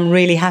that, then I'm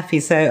really happy.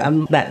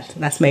 So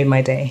that's made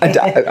my day. And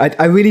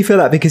I really feel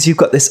that because you've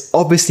got this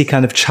obviously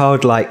kind of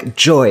childlike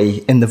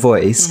joy in the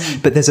voice,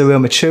 but there's a real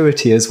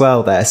maturity as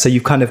well there. So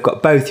you've kind of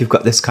got both. You've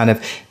got this kind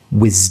of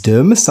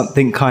wisdom,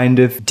 something kind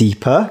of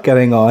deeper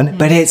going on,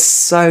 but it's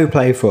so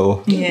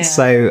playful. Yeah.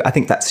 So I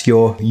think that's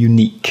your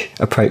unique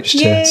approach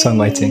to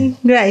songwriting.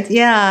 Great.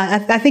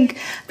 Yeah. I think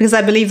because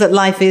I believe that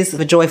life is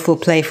a joyful,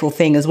 playful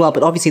thing as well,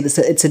 but obviously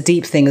it's a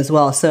deep thing as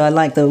well. So I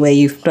like the way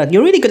you're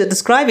really good at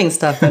describing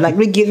stuff, though, like,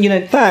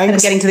 kind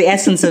of getting to the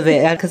essence of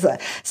it. Because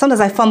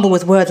sometimes I fumble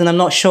with words and I'm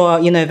not sure,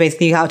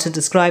 basically how to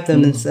describe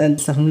them and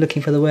stuff. I'm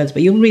looking for the words,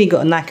 but you've really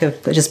got a knack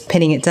of just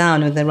pinning it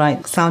down with the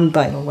right sound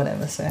bite or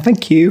whatever. So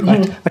thank you.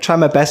 I try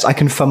my best. I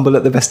can fumble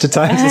at the best of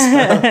times as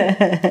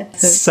well.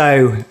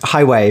 So,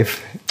 High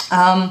Wave.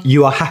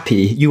 You are happy.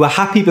 You were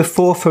happy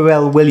before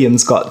Pharrell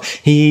Williams got.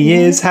 He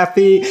is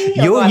happy.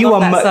 You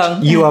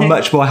are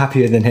much more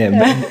happier than him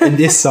in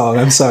this song.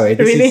 I'm sorry.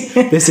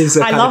 This is.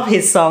 I love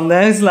his song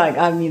though. It's like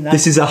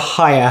this is a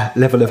higher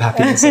level of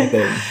happiness, I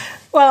think.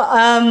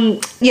 Well,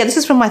 this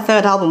is from my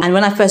third album. And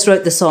when I first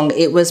wrote the song,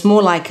 it was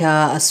more like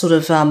a sort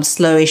of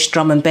slowish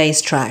drum and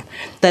bass track.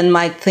 Then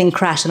my thing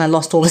crashed and I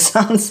lost all the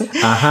sounds.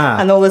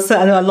 And all of a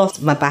sudden I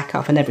lost my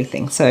backup and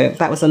everything. So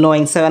that was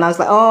annoying. And I was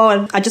like,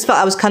 I just felt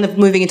I was kind of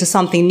moving into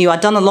something new.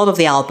 I'd done a lot of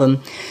the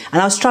album and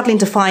I was struggling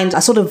to find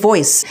a sort of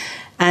voice.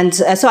 And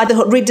so I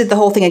redid the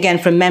whole thing again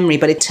from memory,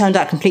 but it turned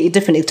out completely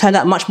different. It turned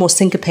out much more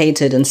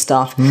syncopated and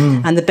stuff.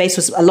 And the bass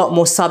was a lot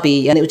more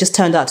subby. And it just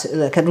turned out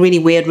like a really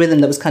weird rhythm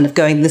that was kind of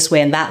going this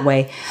way and that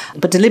way.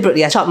 But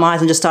deliberately, I shut my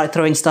eyes and just started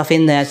throwing stuff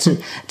in there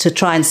to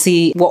try and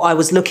see what I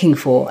was looking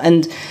for.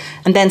 And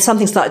then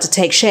something started to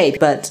take shape.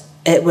 But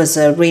it was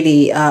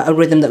really a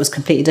rhythm that was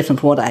completely different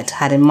from what I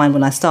had in mind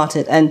when I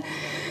started. And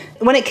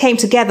when it came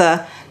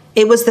together,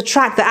 it was the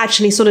track that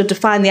actually sort of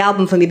defined the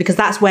album for me, because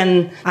that's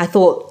when I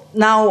thought,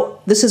 now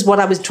this is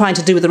what I was trying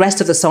to do with the rest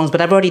of the songs, but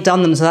I've already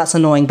done them, so that's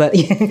annoying, but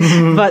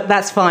but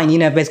that's fine,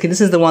 basically this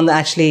is the one that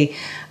actually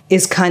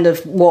is kind of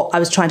what I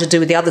was trying to do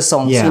with the other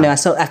songs.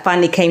 So I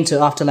finally came to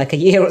it after like a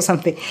year or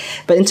something.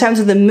 But in terms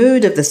of the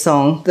mood of the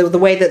song, the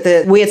way that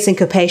the weird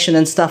syncopation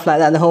and stuff like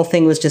that, the whole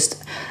thing was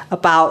just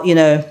about,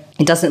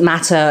 it doesn't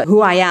matter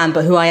who I am,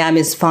 but who I am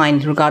is fine,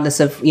 regardless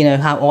of,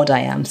 how odd I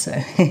am. So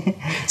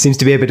seems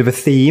to be a bit of a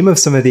theme of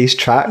some of these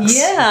tracks.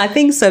 Yeah, I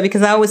think so,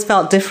 because I always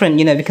felt different,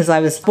 because I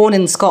was born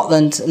in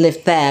Scotland,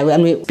 lived there,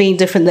 and being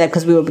different there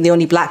because we were the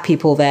only black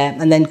people there,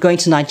 and then going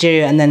to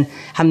Nigeria and then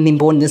having been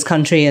born in this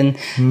country. And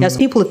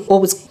people have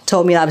always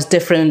told me that I was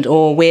different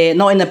or weird,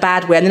 not in a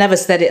bad way. And they never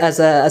said it as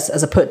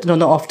a put, no,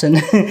 not often,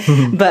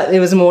 but it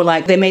was more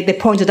like they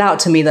pointed out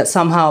to me that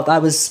somehow I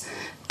was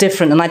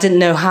different and I didn't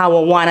know how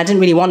or why, and I didn't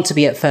really want to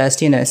be at first,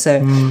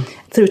 so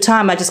through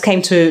time I just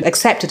came to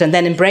accept it and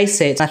then embrace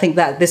it. I think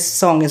that this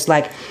song is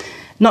like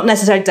not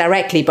necessarily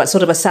directly, but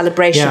sort of a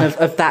celebration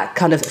of that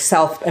kind of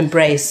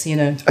self-embrace,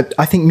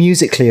 I think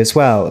musically as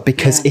well,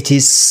 because it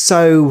is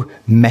so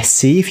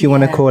messy, if you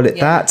want to call it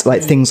that.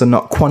 Like things are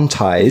not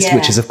quantized,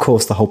 which is of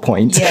course the whole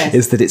point,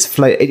 is that it's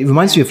it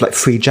reminds me of like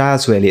free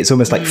jazz, really. It's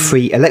almost like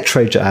free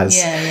electro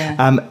jazz.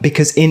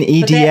 Because in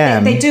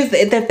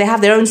EDM... They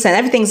have their own sense.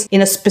 Everything's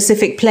in a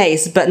specific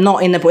place, but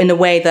not in a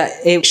way that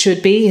it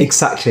should be.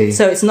 Exactly.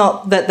 So it's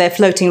not that they're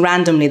floating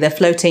randomly, they're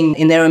floating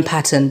in their own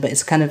pattern, but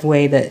it's kind of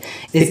way that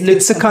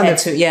it's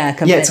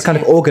a kind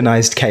of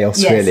organized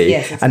chaos, really.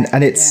 Yes, exactly.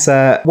 And it's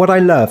what I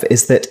love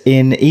is that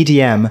in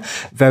EDM,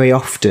 very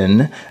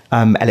often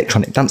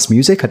electronic dance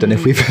music, I don't know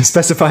if we've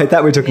specified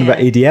that, we're talking about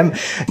EDM,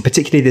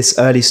 particularly this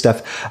early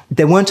stuff,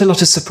 there weren't a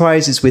lot of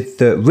surprises with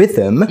the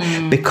rhythm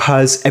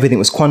because everything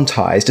was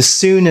quantized. As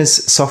soon as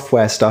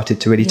software started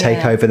to really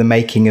take over the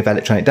making of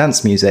electronic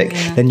dance music,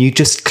 then you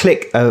just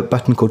click a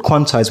button called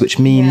quantize, which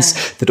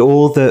means that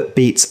all the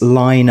beats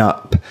line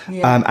up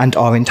and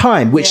are in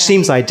time, which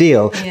seems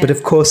ideal, but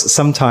of course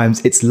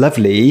sometimes it's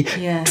lovely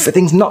for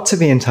things not to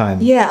be in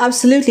time. Yeah,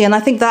 absolutely. And I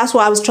think that's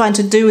what I was trying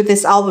to do with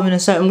this album in a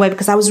certain way,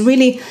 because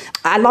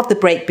I love the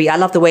breakbeat. I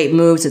love the way it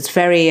moves. It's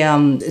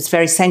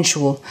very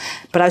sensual.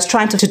 But I was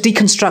trying to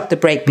deconstruct the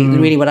breakbeat,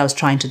 really what I was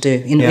trying to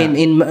do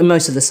in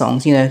most of the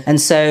songs, And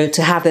so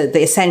to have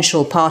the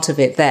essential part of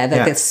it there,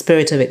 the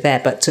spirit of it there,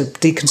 but to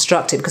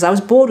deconstruct it, because I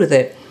was bored with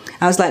it.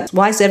 I was like,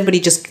 why is everybody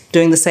just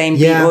doing the same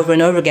beat over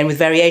and over again with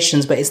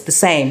variations, but it's the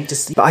same?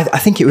 But I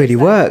think it really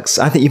works.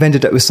 I think you've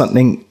ended up with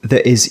something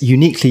that is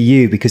uniquely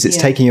you, because it's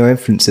taking your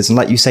influences and,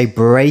 like you say,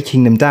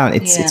 breaking them down.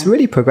 It's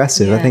really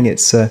progressive. I think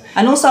it's...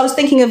 And also I was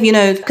thinking of,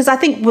 because I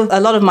think with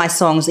a lot of my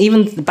songs,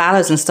 even the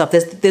ballads and stuff,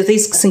 there's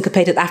these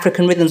syncopated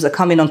African rhythms that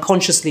come in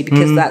unconsciously,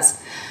 because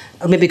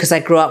maybe because I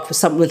grew up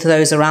with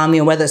those around me,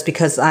 or whether it's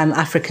because I'm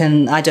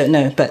African, I don't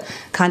know, but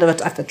kind of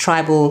a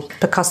tribal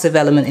percussive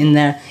element in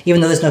there,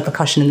 even though there's no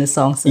percussion in this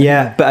song. So.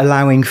 Yeah, but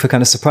allowing for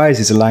kind of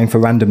surprises, allowing for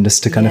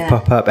randomness to kind of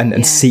pop up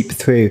and seep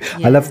through.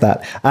 I love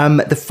that.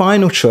 The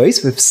final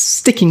choice, with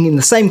sticking in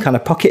the same kind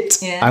of pocket,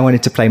 I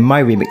wanted to play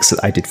my remix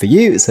that I did for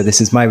you. So this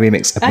is my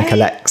remix of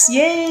Nicolette's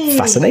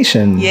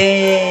Fascination.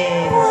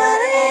 Yay!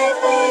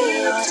 Whatever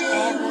you do,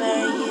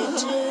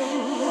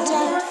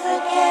 don't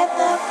forget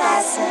the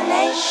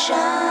fascination.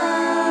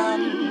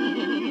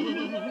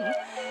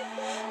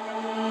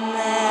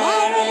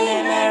 Merrily,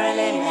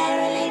 merrily,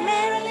 merrily,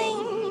 merrily.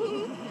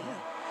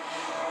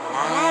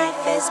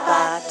 Life is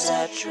but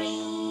a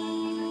dream.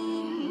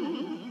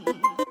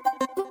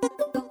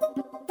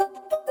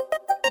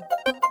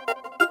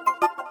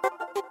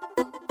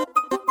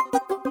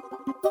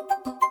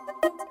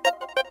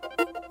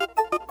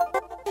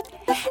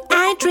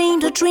 I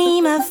dreamed a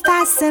dream of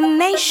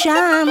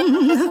fascination.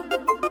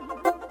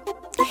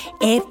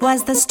 It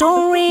was the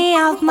story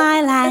of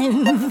my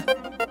life.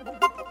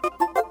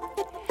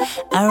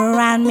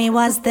 Around me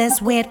was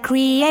this weird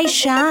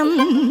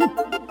creation,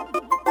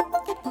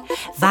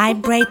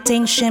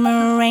 vibrating,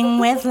 shimmering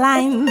with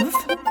life.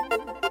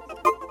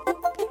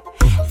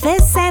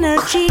 This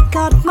energy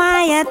caught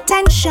my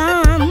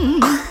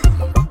attention,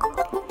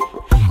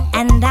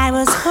 and I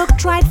was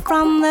hooked right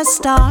from the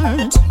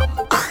start.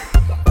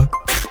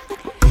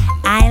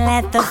 I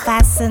let the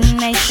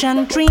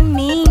fascination dream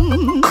me,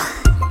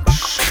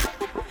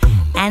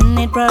 and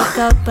it broke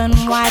open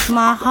wide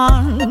my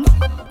heart.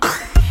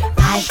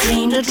 I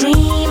dreamed a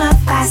dream of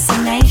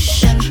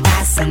fascination,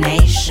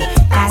 fascination,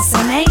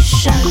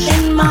 fascination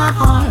in my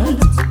heart.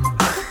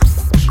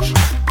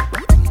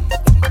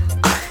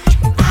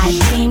 I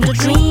dreamed a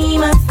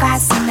dream of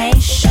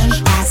fascination,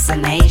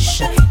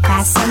 fascination,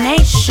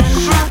 fascination.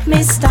 Help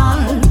me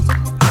start.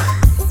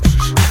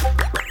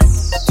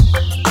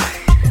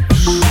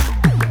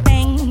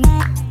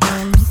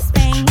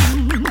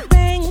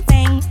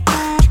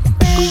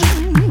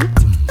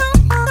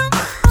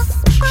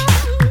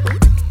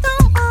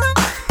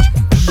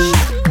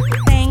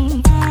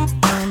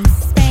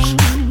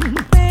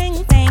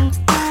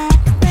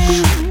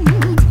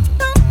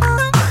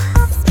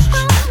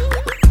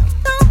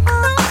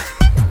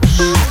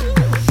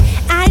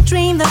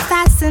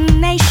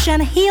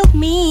 Healed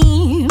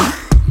me,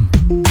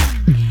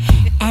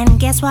 and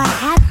guess what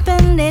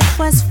happened? It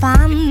was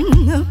fun.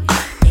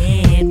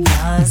 It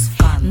was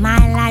fun.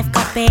 My life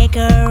got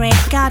bigger,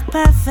 it got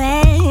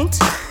perfect.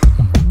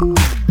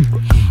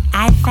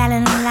 I fell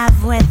in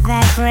love with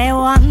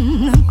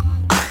everyone.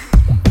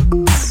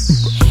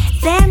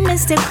 Their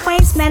mystic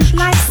ways meant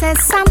life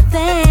says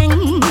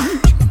something,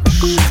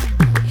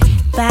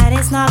 but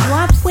it's not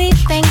what we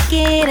think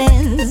it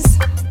is.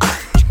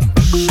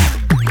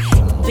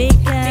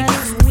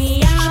 Because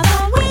we are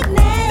the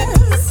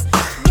witnessing,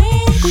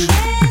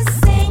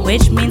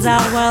 which means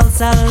our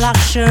world's a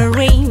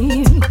luxury.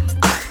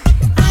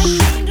 I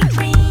dreamed a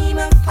dream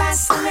of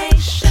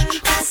fascination,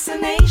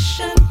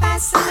 fascination,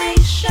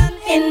 fascination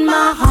in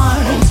my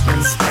heart.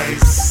 Open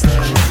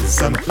spaces,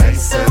 some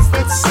places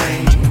that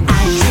sing. I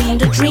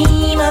dreamed a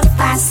dream of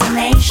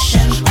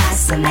fascination,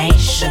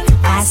 fascination,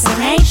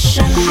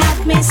 fascination.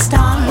 Have me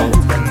start.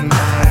 Open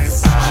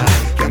eyes,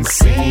 I can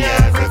see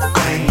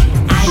everything.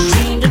 I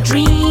dreamed a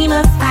dream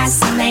of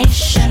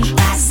fascination,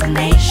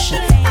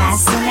 fascination,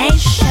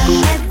 fascination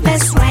with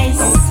this race.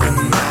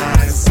 Open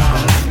eyes, I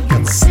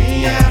can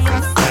see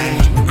everything.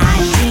 I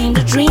dreamed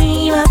a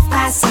dream of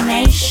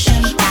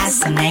fascination,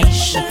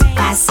 fascination,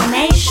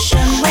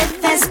 fascination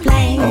with this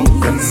place.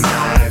 Open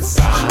eyes,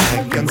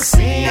 I can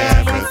see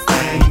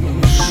everything.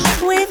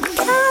 With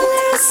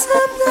colors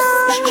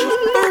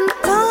sublime and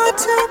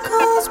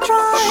particles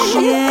bright,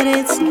 yet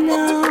it's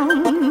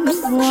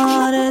not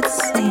what it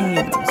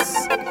seems.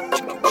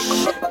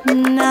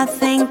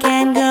 Nothing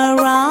can go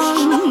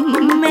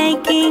wrong,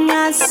 making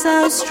us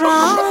so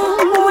strong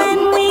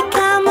when we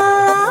come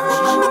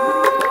along.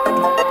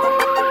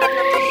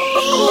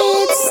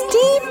 It's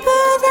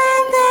deeper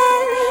than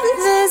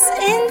this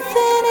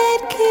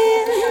infinite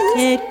kiss.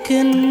 It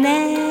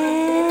connects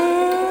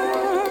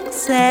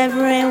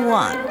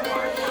everyone,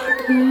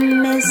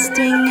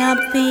 misting up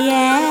the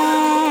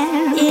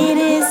air. It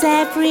is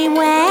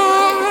everywhere.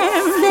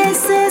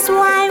 This is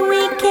why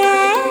we care.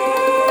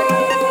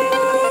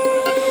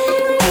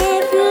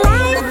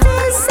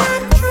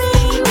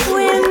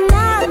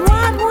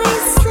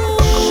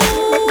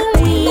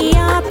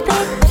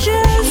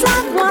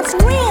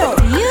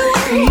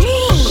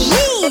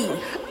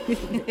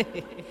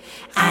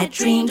 I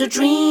dreamed a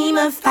dream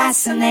of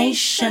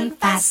fascination,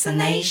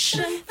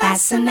 fascination,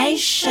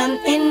 fascination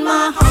in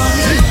my heart.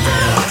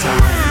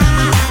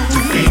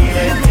 Feel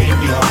it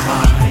in your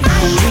mind. I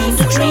dreamed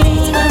a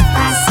dream of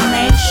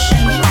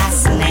fascination,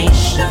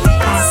 fascination,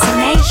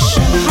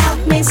 fascination.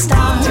 Help me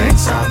start. Take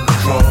some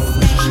control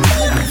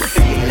and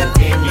feel it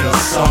in your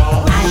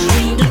soul. I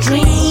dreamed a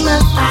dream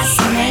of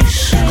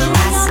fascination,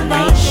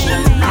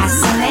 fascination,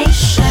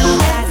 fascination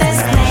with this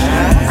place.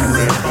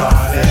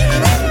 Everybody,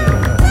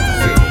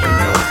 feel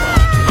your body.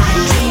 I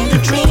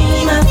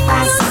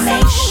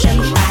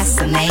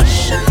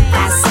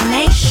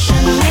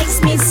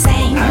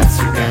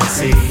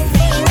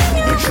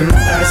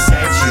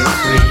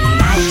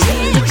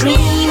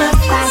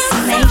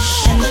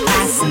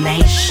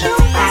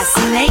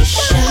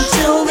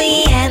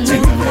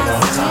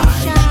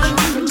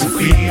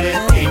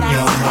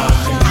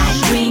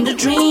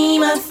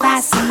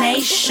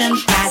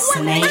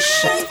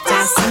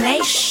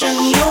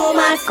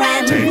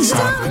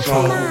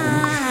control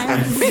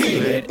and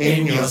feel it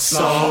in your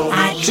soul.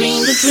 I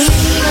dreamed a dream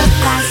of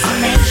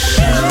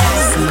fascination,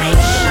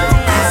 fascination,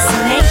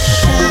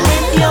 fascination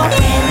with your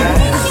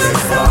hand.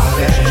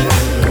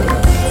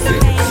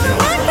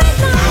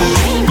 I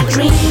dreamed a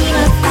dream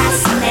of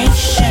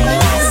fascination,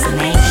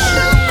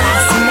 fascination,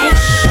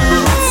 fascination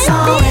with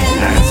soul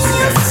and As you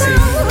can see,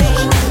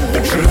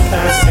 the truth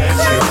has set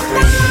you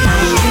free.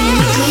 I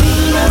dreamed a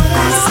dream of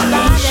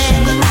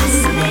fascination,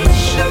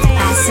 fascination,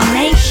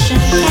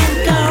 fascination can't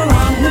go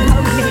wrong.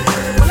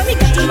 Well, let me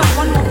do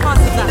one more part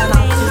of that and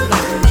I'll do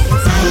that.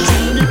 I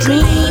dreamed a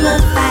dream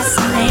of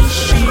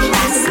fascination,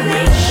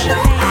 fascination,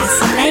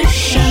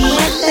 fascination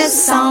with this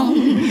song.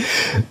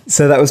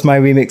 So that was my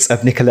remix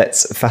of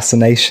Nicolette's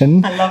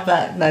Fascination. I love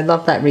that. I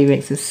love that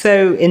remix. It's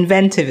so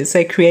inventive. It's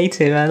so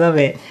creative. I love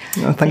it.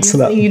 Oh, thanks you,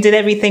 a lot. You did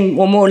everything,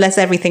 or more or less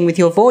everything, with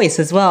your voice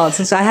as well.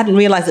 So I hadn't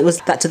realised it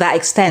was that to that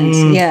extent.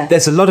 Yeah.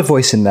 There's a lot of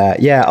voice in there.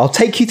 Yeah, I'll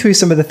take you through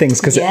some of the things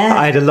because Yeah.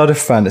 I had a lot of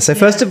fun. So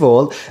first of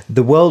all,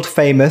 the world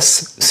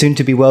famous, soon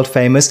to be world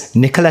famous,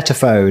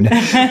 Nicoletta-phone,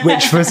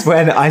 which was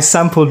when I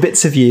sampled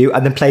bits of you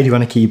and then played you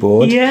on a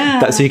keyboard. Yeah.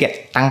 That's so you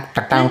get dang,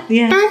 dang, dang,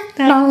 Yeah.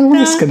 dang, dang,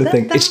 this kind of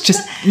thing. It's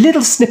just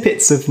little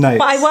snippets of notes.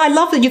 But I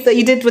love that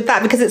you did with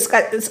that because it's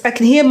I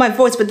can hear my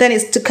voice, but then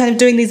it's to kind of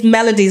doing these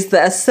melodies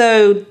that are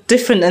so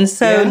different and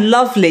so Yeah.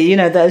 lovely, you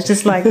know, that it's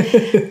just like,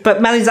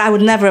 but melodies I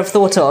would never have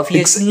thought of.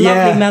 You lovely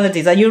yeah.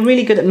 melodies. And you're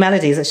really good at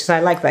melodies. It's just, I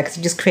like that because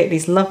you just create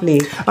these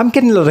lovely. I'm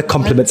getting a lot of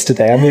compliments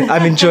today.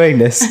 I'm enjoying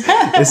this.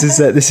 This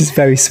is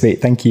very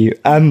sweet. Thank you.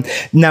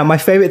 Now, my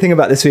favourite thing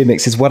about this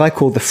remix is what I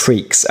call the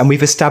freaks, and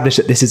we've established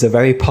that this is a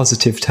very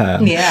positive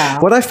term. Yeah.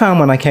 What I found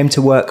when I came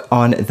to work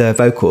on the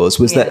vocals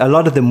was that Yeah. a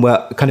lot of them were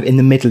kind of in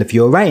the middle of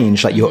your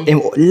range, like your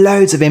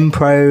loads of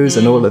impros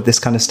and all of this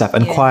kind of stuff,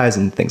 and choirs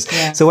and things.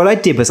 Yeah. So what I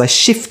did was I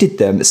shifted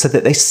them so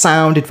that they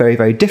sounded very,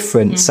 very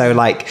different. So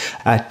like,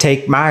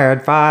 take my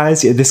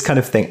advice, this kind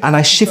of thing. And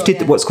I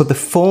shifted what's called the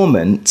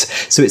formant.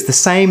 So it's the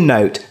same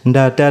note,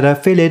 da da da,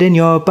 feel it in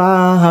your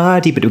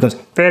body, but it goes,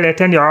 feel it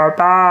in your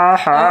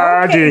body.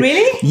 Okay,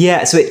 really?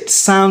 Yeah, so it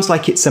sounds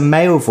like it's a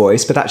male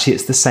voice, but actually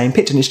it's the same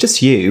pitch and it's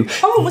just you.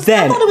 Oh, I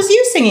thought it was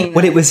you singing.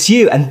 Well, it was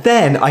you, and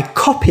then I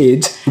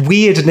copied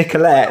Weird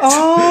Nicolette.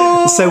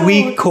 Oh,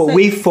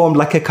 we formed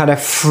like a kind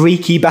of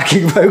freaky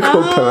backing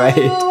vocal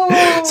parade.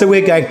 So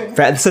we're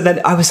going. So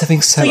then I was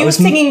having So you were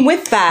singing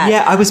with that.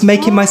 Yeah, I was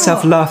making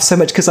myself laugh so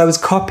much because I was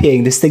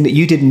copying this thing that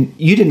you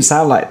didn't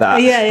sound like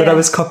that. Yeah, but yeah. I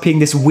was copying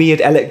this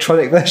weird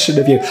electronic version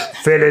of you.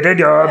 Feel it in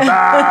your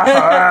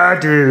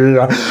body.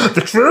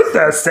 The truth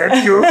has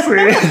set you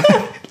free.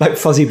 Like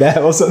Fozzie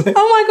Bear or something.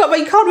 Oh my god! But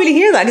you can't really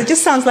hear that. It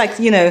just sounds like,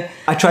 you know,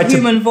 I tried a to-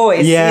 human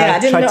voice. yeah, I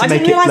didn't tried know. to I make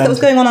didn't it realize that was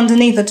blend. going on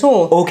underneath at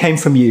all. All came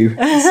from you. So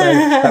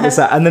that was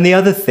that. And then the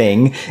other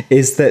thing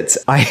is that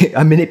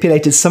I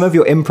manipulated some of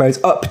your impros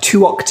up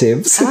 2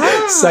 octaves.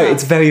 So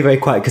it's very, very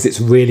quiet because it's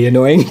really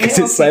annoying because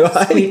Yeah, it's so okay,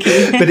 high.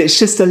 squeaky. But it's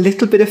just a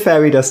little bit of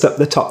fairy dust up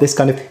the top. This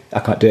kind of, I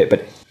can't do it,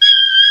 but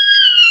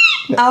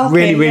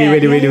Okay,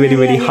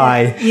 really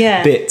high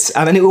Yeah. bits.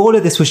 And all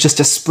of this was just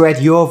to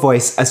spread your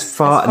voice as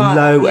far,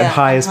 low and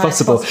high as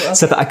possible,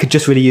 so that I could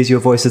just really use your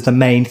voice as the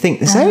main thing.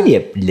 There's only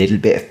a little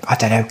bit of, I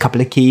don't know, a couple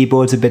of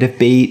keyboards, a bit of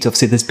beat.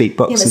 Obviously, there's beatbox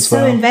Yeah, but as it's so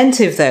well.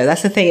 inventive, though.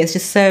 That's the thing. It's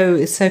just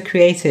so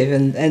creative,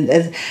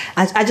 and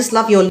I just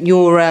love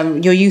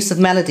your use of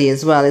melody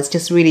as well. It's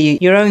just really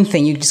your own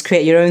thing. You just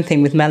create your own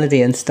thing with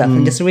melody and stuff,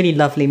 and just really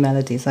lovely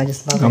melodies. I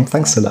just love it.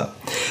 Thanks a lot.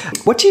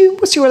 What's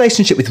your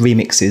relationship with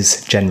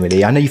remixes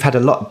generally? I know you've had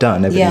a lot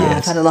done over the Yeah,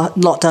 years. I've had a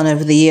lot done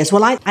over the years.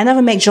 Well, I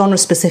never make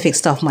genre-specific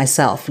stuff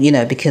myself, you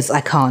know, because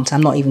I can't.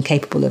 I'm not even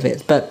capable of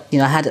it. But, you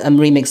know, I had a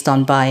remix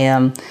done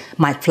by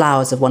Mike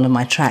Flowers of one of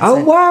my tracks.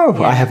 Oh, wow.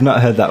 Yeah. I have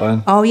not heard that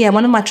one. Oh, yeah,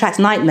 one of my tracks,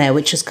 Nightmare,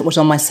 which was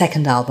on my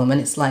second album,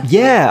 and it's like...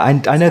 Yeah,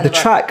 I know the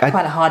track.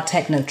 Quite a hard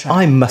techno track.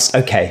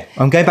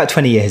 I'm going back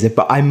 20 years,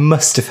 but I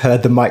must have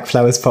heard the Mike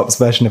Flowers Pops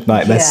version of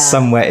Nightmare Yeah.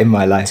 somewhere in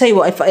my life. Tell you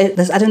what, I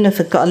don't know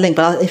if I've got a link,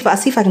 but I'll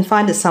see if I can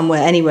find it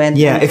somewhere anywhere.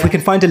 Yeah, if we can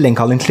find a link,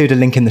 I'll include a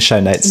link in the show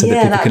notes so that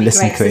people that'd can be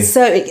listen great. through.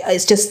 So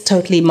it's just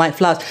totally Mike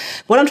Flowers.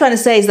 What I'm trying to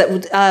say is that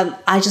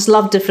I just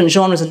love different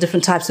genres and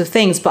different types of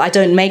things, but I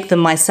don't make them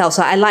myself.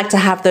 So I like to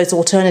have those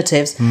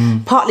alternatives,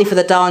 partly for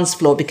the dance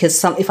floor,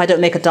 because if I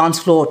don't make a dance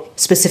floor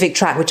specific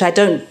track, which I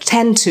don't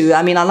tend to,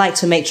 I mean, I like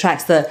to make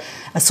tracks that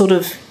are sort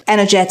of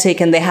energetic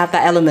and they have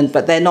that element,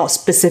 but they're not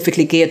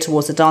specifically geared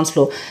towards the dance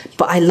floor.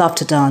 But I love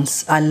to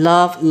dance. I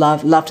love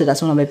to.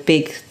 That's one of my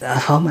big,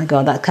 oh my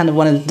God, that's kind of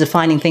one of the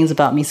defining things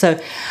about me. So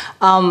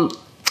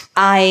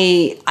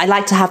I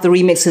like to have the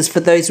remixes for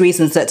those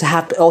reasons, that to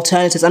have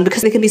alternatives, and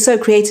because they can be so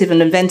creative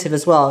and inventive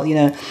as well, you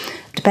know,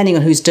 depending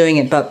on who's doing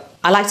it. But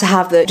I like to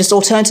have just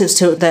alternatives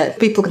to that.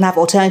 People can have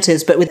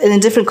alternatives, but in a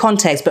different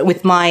context, but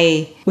with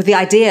my with the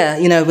idea,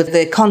 you know, with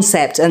the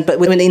concept,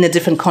 but in a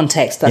different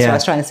context. That's what I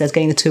was trying to say. I was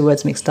getting the two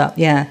words mixed up.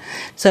 Yeah.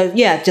 So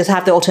yeah, just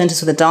have the alternatives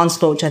for the dance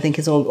floor, which I think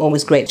is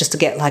always great. Just to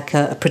get like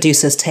a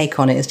producer's take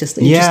on it. It's just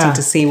interesting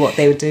to see what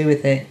they would do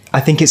with it. I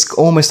think it's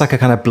almost like a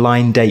kind of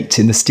blind date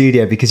in the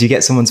studio, because you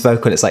get someone's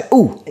vocal and it's like,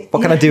 oh,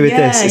 what can I do with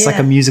this? It's like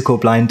a musical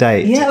blind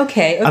date. Yeah,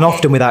 okay. And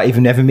often without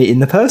even ever meeting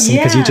the person,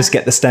 because you just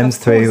get the stems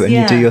through and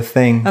you do your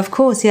thing. Of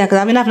course, yeah. Because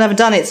I mean, I've never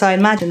done it, so I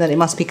imagine that it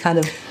must be kind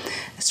of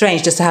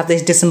strange just to have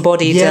these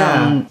disembodied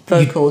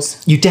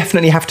vocals. You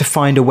definitely have to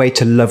find a way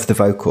to love the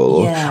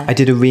vocal. Yeah. I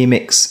did a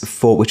remix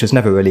for, which was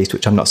never released,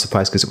 which I'm not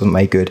surprised because it wasn't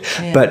made good.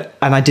 Yeah.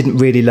 And I didn't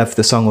really love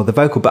the song or the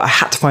vocal, but I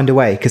had to find a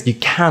way, because you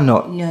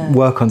cannot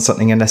work on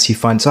something unless you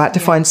find. So I had to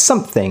find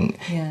something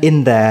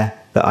in there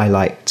that I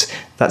liked.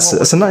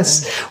 That's a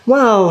nice.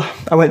 Well,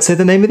 I won't say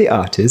the name of the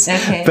artist,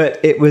 but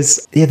it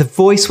was the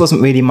voice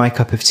wasn't really my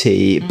cup of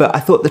tea, but I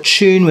thought the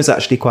tune was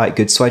actually quite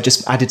good. So I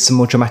just added some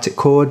more dramatic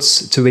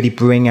chords to really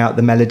bring out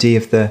the melody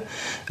of the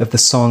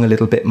song a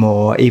little bit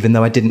more, even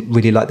though I didn't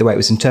really like the way it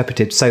was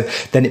interpreted. So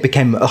then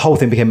the whole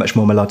thing became much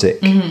more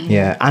melodic,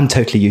 and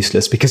totally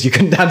useless because you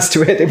couldn't dance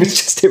to it. It was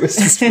just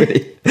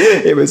really,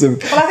 it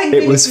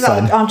was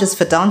fun. aren't just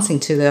for dancing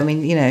to them. I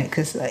mean, you know,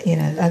 because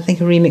I think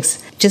a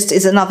remix just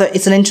is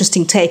it's an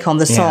interesting take on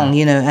the song,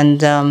 you know,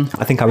 and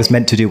I think I was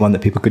meant to do one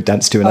that people could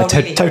dance to, and I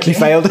totally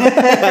failed.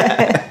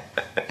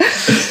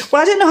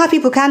 Well, I don't know how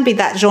people can be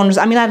that genre.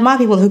 I mean, I admire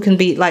people who can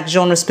be like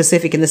genre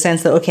specific in the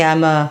sense that, okay,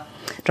 I'm a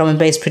drum and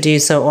bass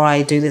producer, or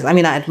I do this. I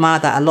mean, I admire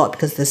that a lot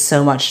because there's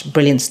so much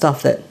brilliant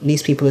stuff that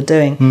these people are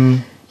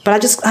doing.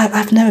 But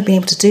I've never been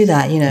able to do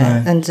that, you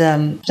know, and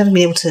never been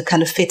able to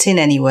kind of fit in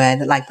anywhere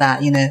like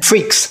that, you know.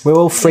 Freaks. We're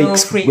all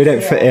freaks. We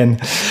don't fit in.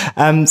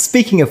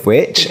 Speaking of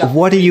which,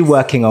 what are you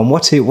working on?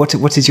 What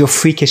is your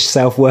freakish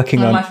self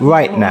working on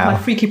right now? My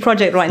freaky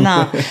project right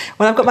now.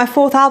 Well, I've got my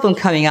 4th album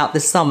coming out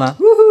this summer.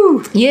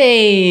 Woohoo!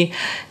 Yay!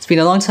 It's been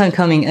a long time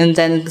coming, and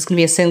then there's going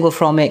to be a single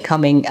from it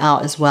coming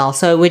out as well.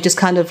 So we're just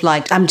kind of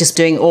like, I'm just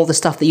doing all the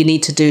stuff that you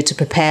need to do to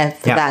prepare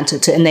for that,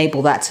 and to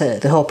enable that.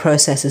 The whole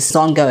process is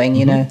ongoing,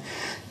 you know.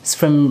 It's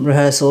from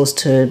rehearsals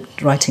to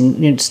writing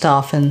new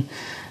stuff, and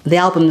the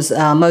album's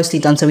mostly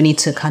done, so we need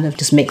to kind of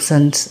just mix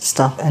and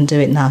stuff and do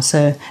it now.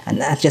 So, and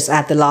just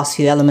add the last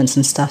few elements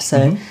and stuff.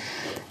 So,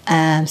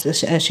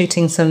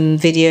 shooting some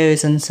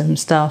videos and some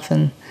stuff,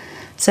 and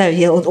so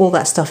all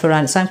that stuff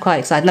around it. So I'm quite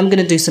excited. And I'm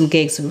going to do some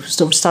gigs. We've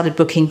sort of started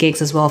booking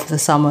gigs as well for the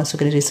summer, so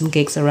we're going to do some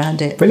gigs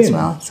around it as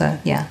well. So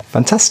yeah,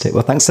 fantastic.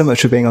 Well, thanks so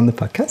much for being on the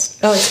podcast.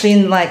 Oh, it's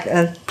been like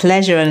a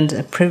pleasure and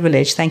a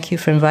privilege. Thank you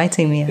for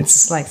inviting me.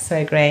 It's like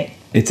so great.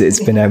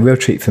 It's been a real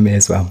treat for me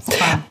as well.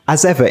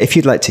 As ever, if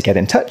you'd like to get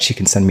in touch, you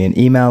can send me an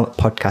email,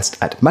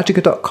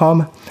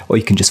 podcast@magica.com, or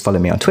you can just follow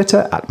me on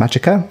Twitter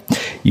 @Magica.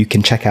 You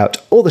can check out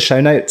all the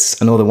show notes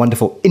and all the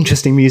wonderful,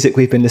 interesting music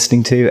we've been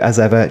listening to. As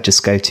ever,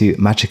 just go to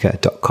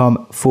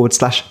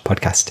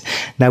magica.com/podcast.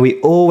 Now, we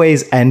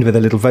always end with a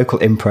little vocal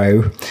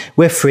impro.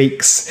 We're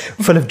freaks,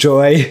 full of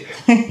joy.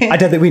 I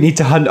don't think we need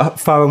to hunt up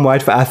far and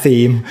wide for our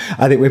theme.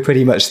 I think we're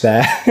pretty much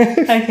there.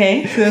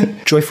 Okay, cool.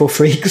 Joyful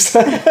freaks.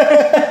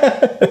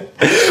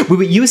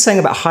 You were saying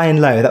about high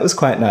and low. That was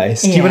quite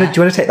nice. Do you want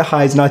to take the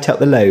highs and I take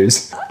the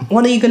lows?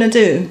 What are you going to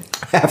do?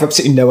 I have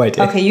absolutely no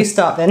idea. Okay, you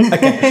start then.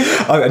 Okay.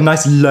 Oh, a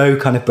nice low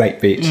kind of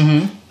breakbeat.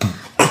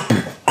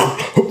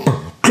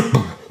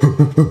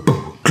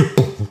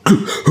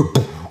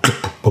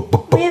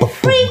 We're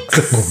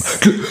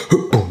freaks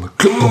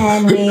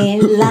and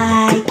we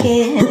like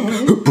it.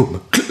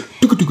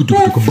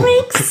 We're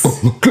freaks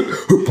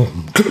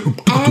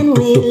and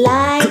we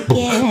like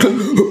it.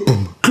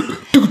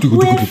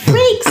 We're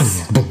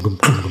freaks.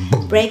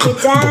 Break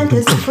it down,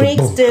 cause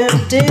freaks do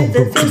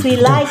the things we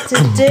like to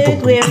do.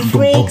 We're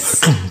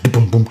freaks.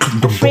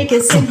 A freak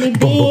is simply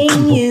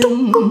being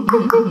you.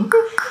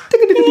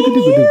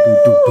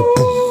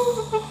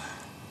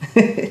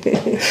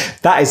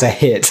 That is a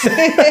hit.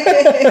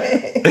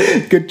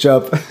 Good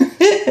job.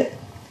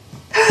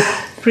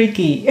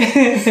 Freaky.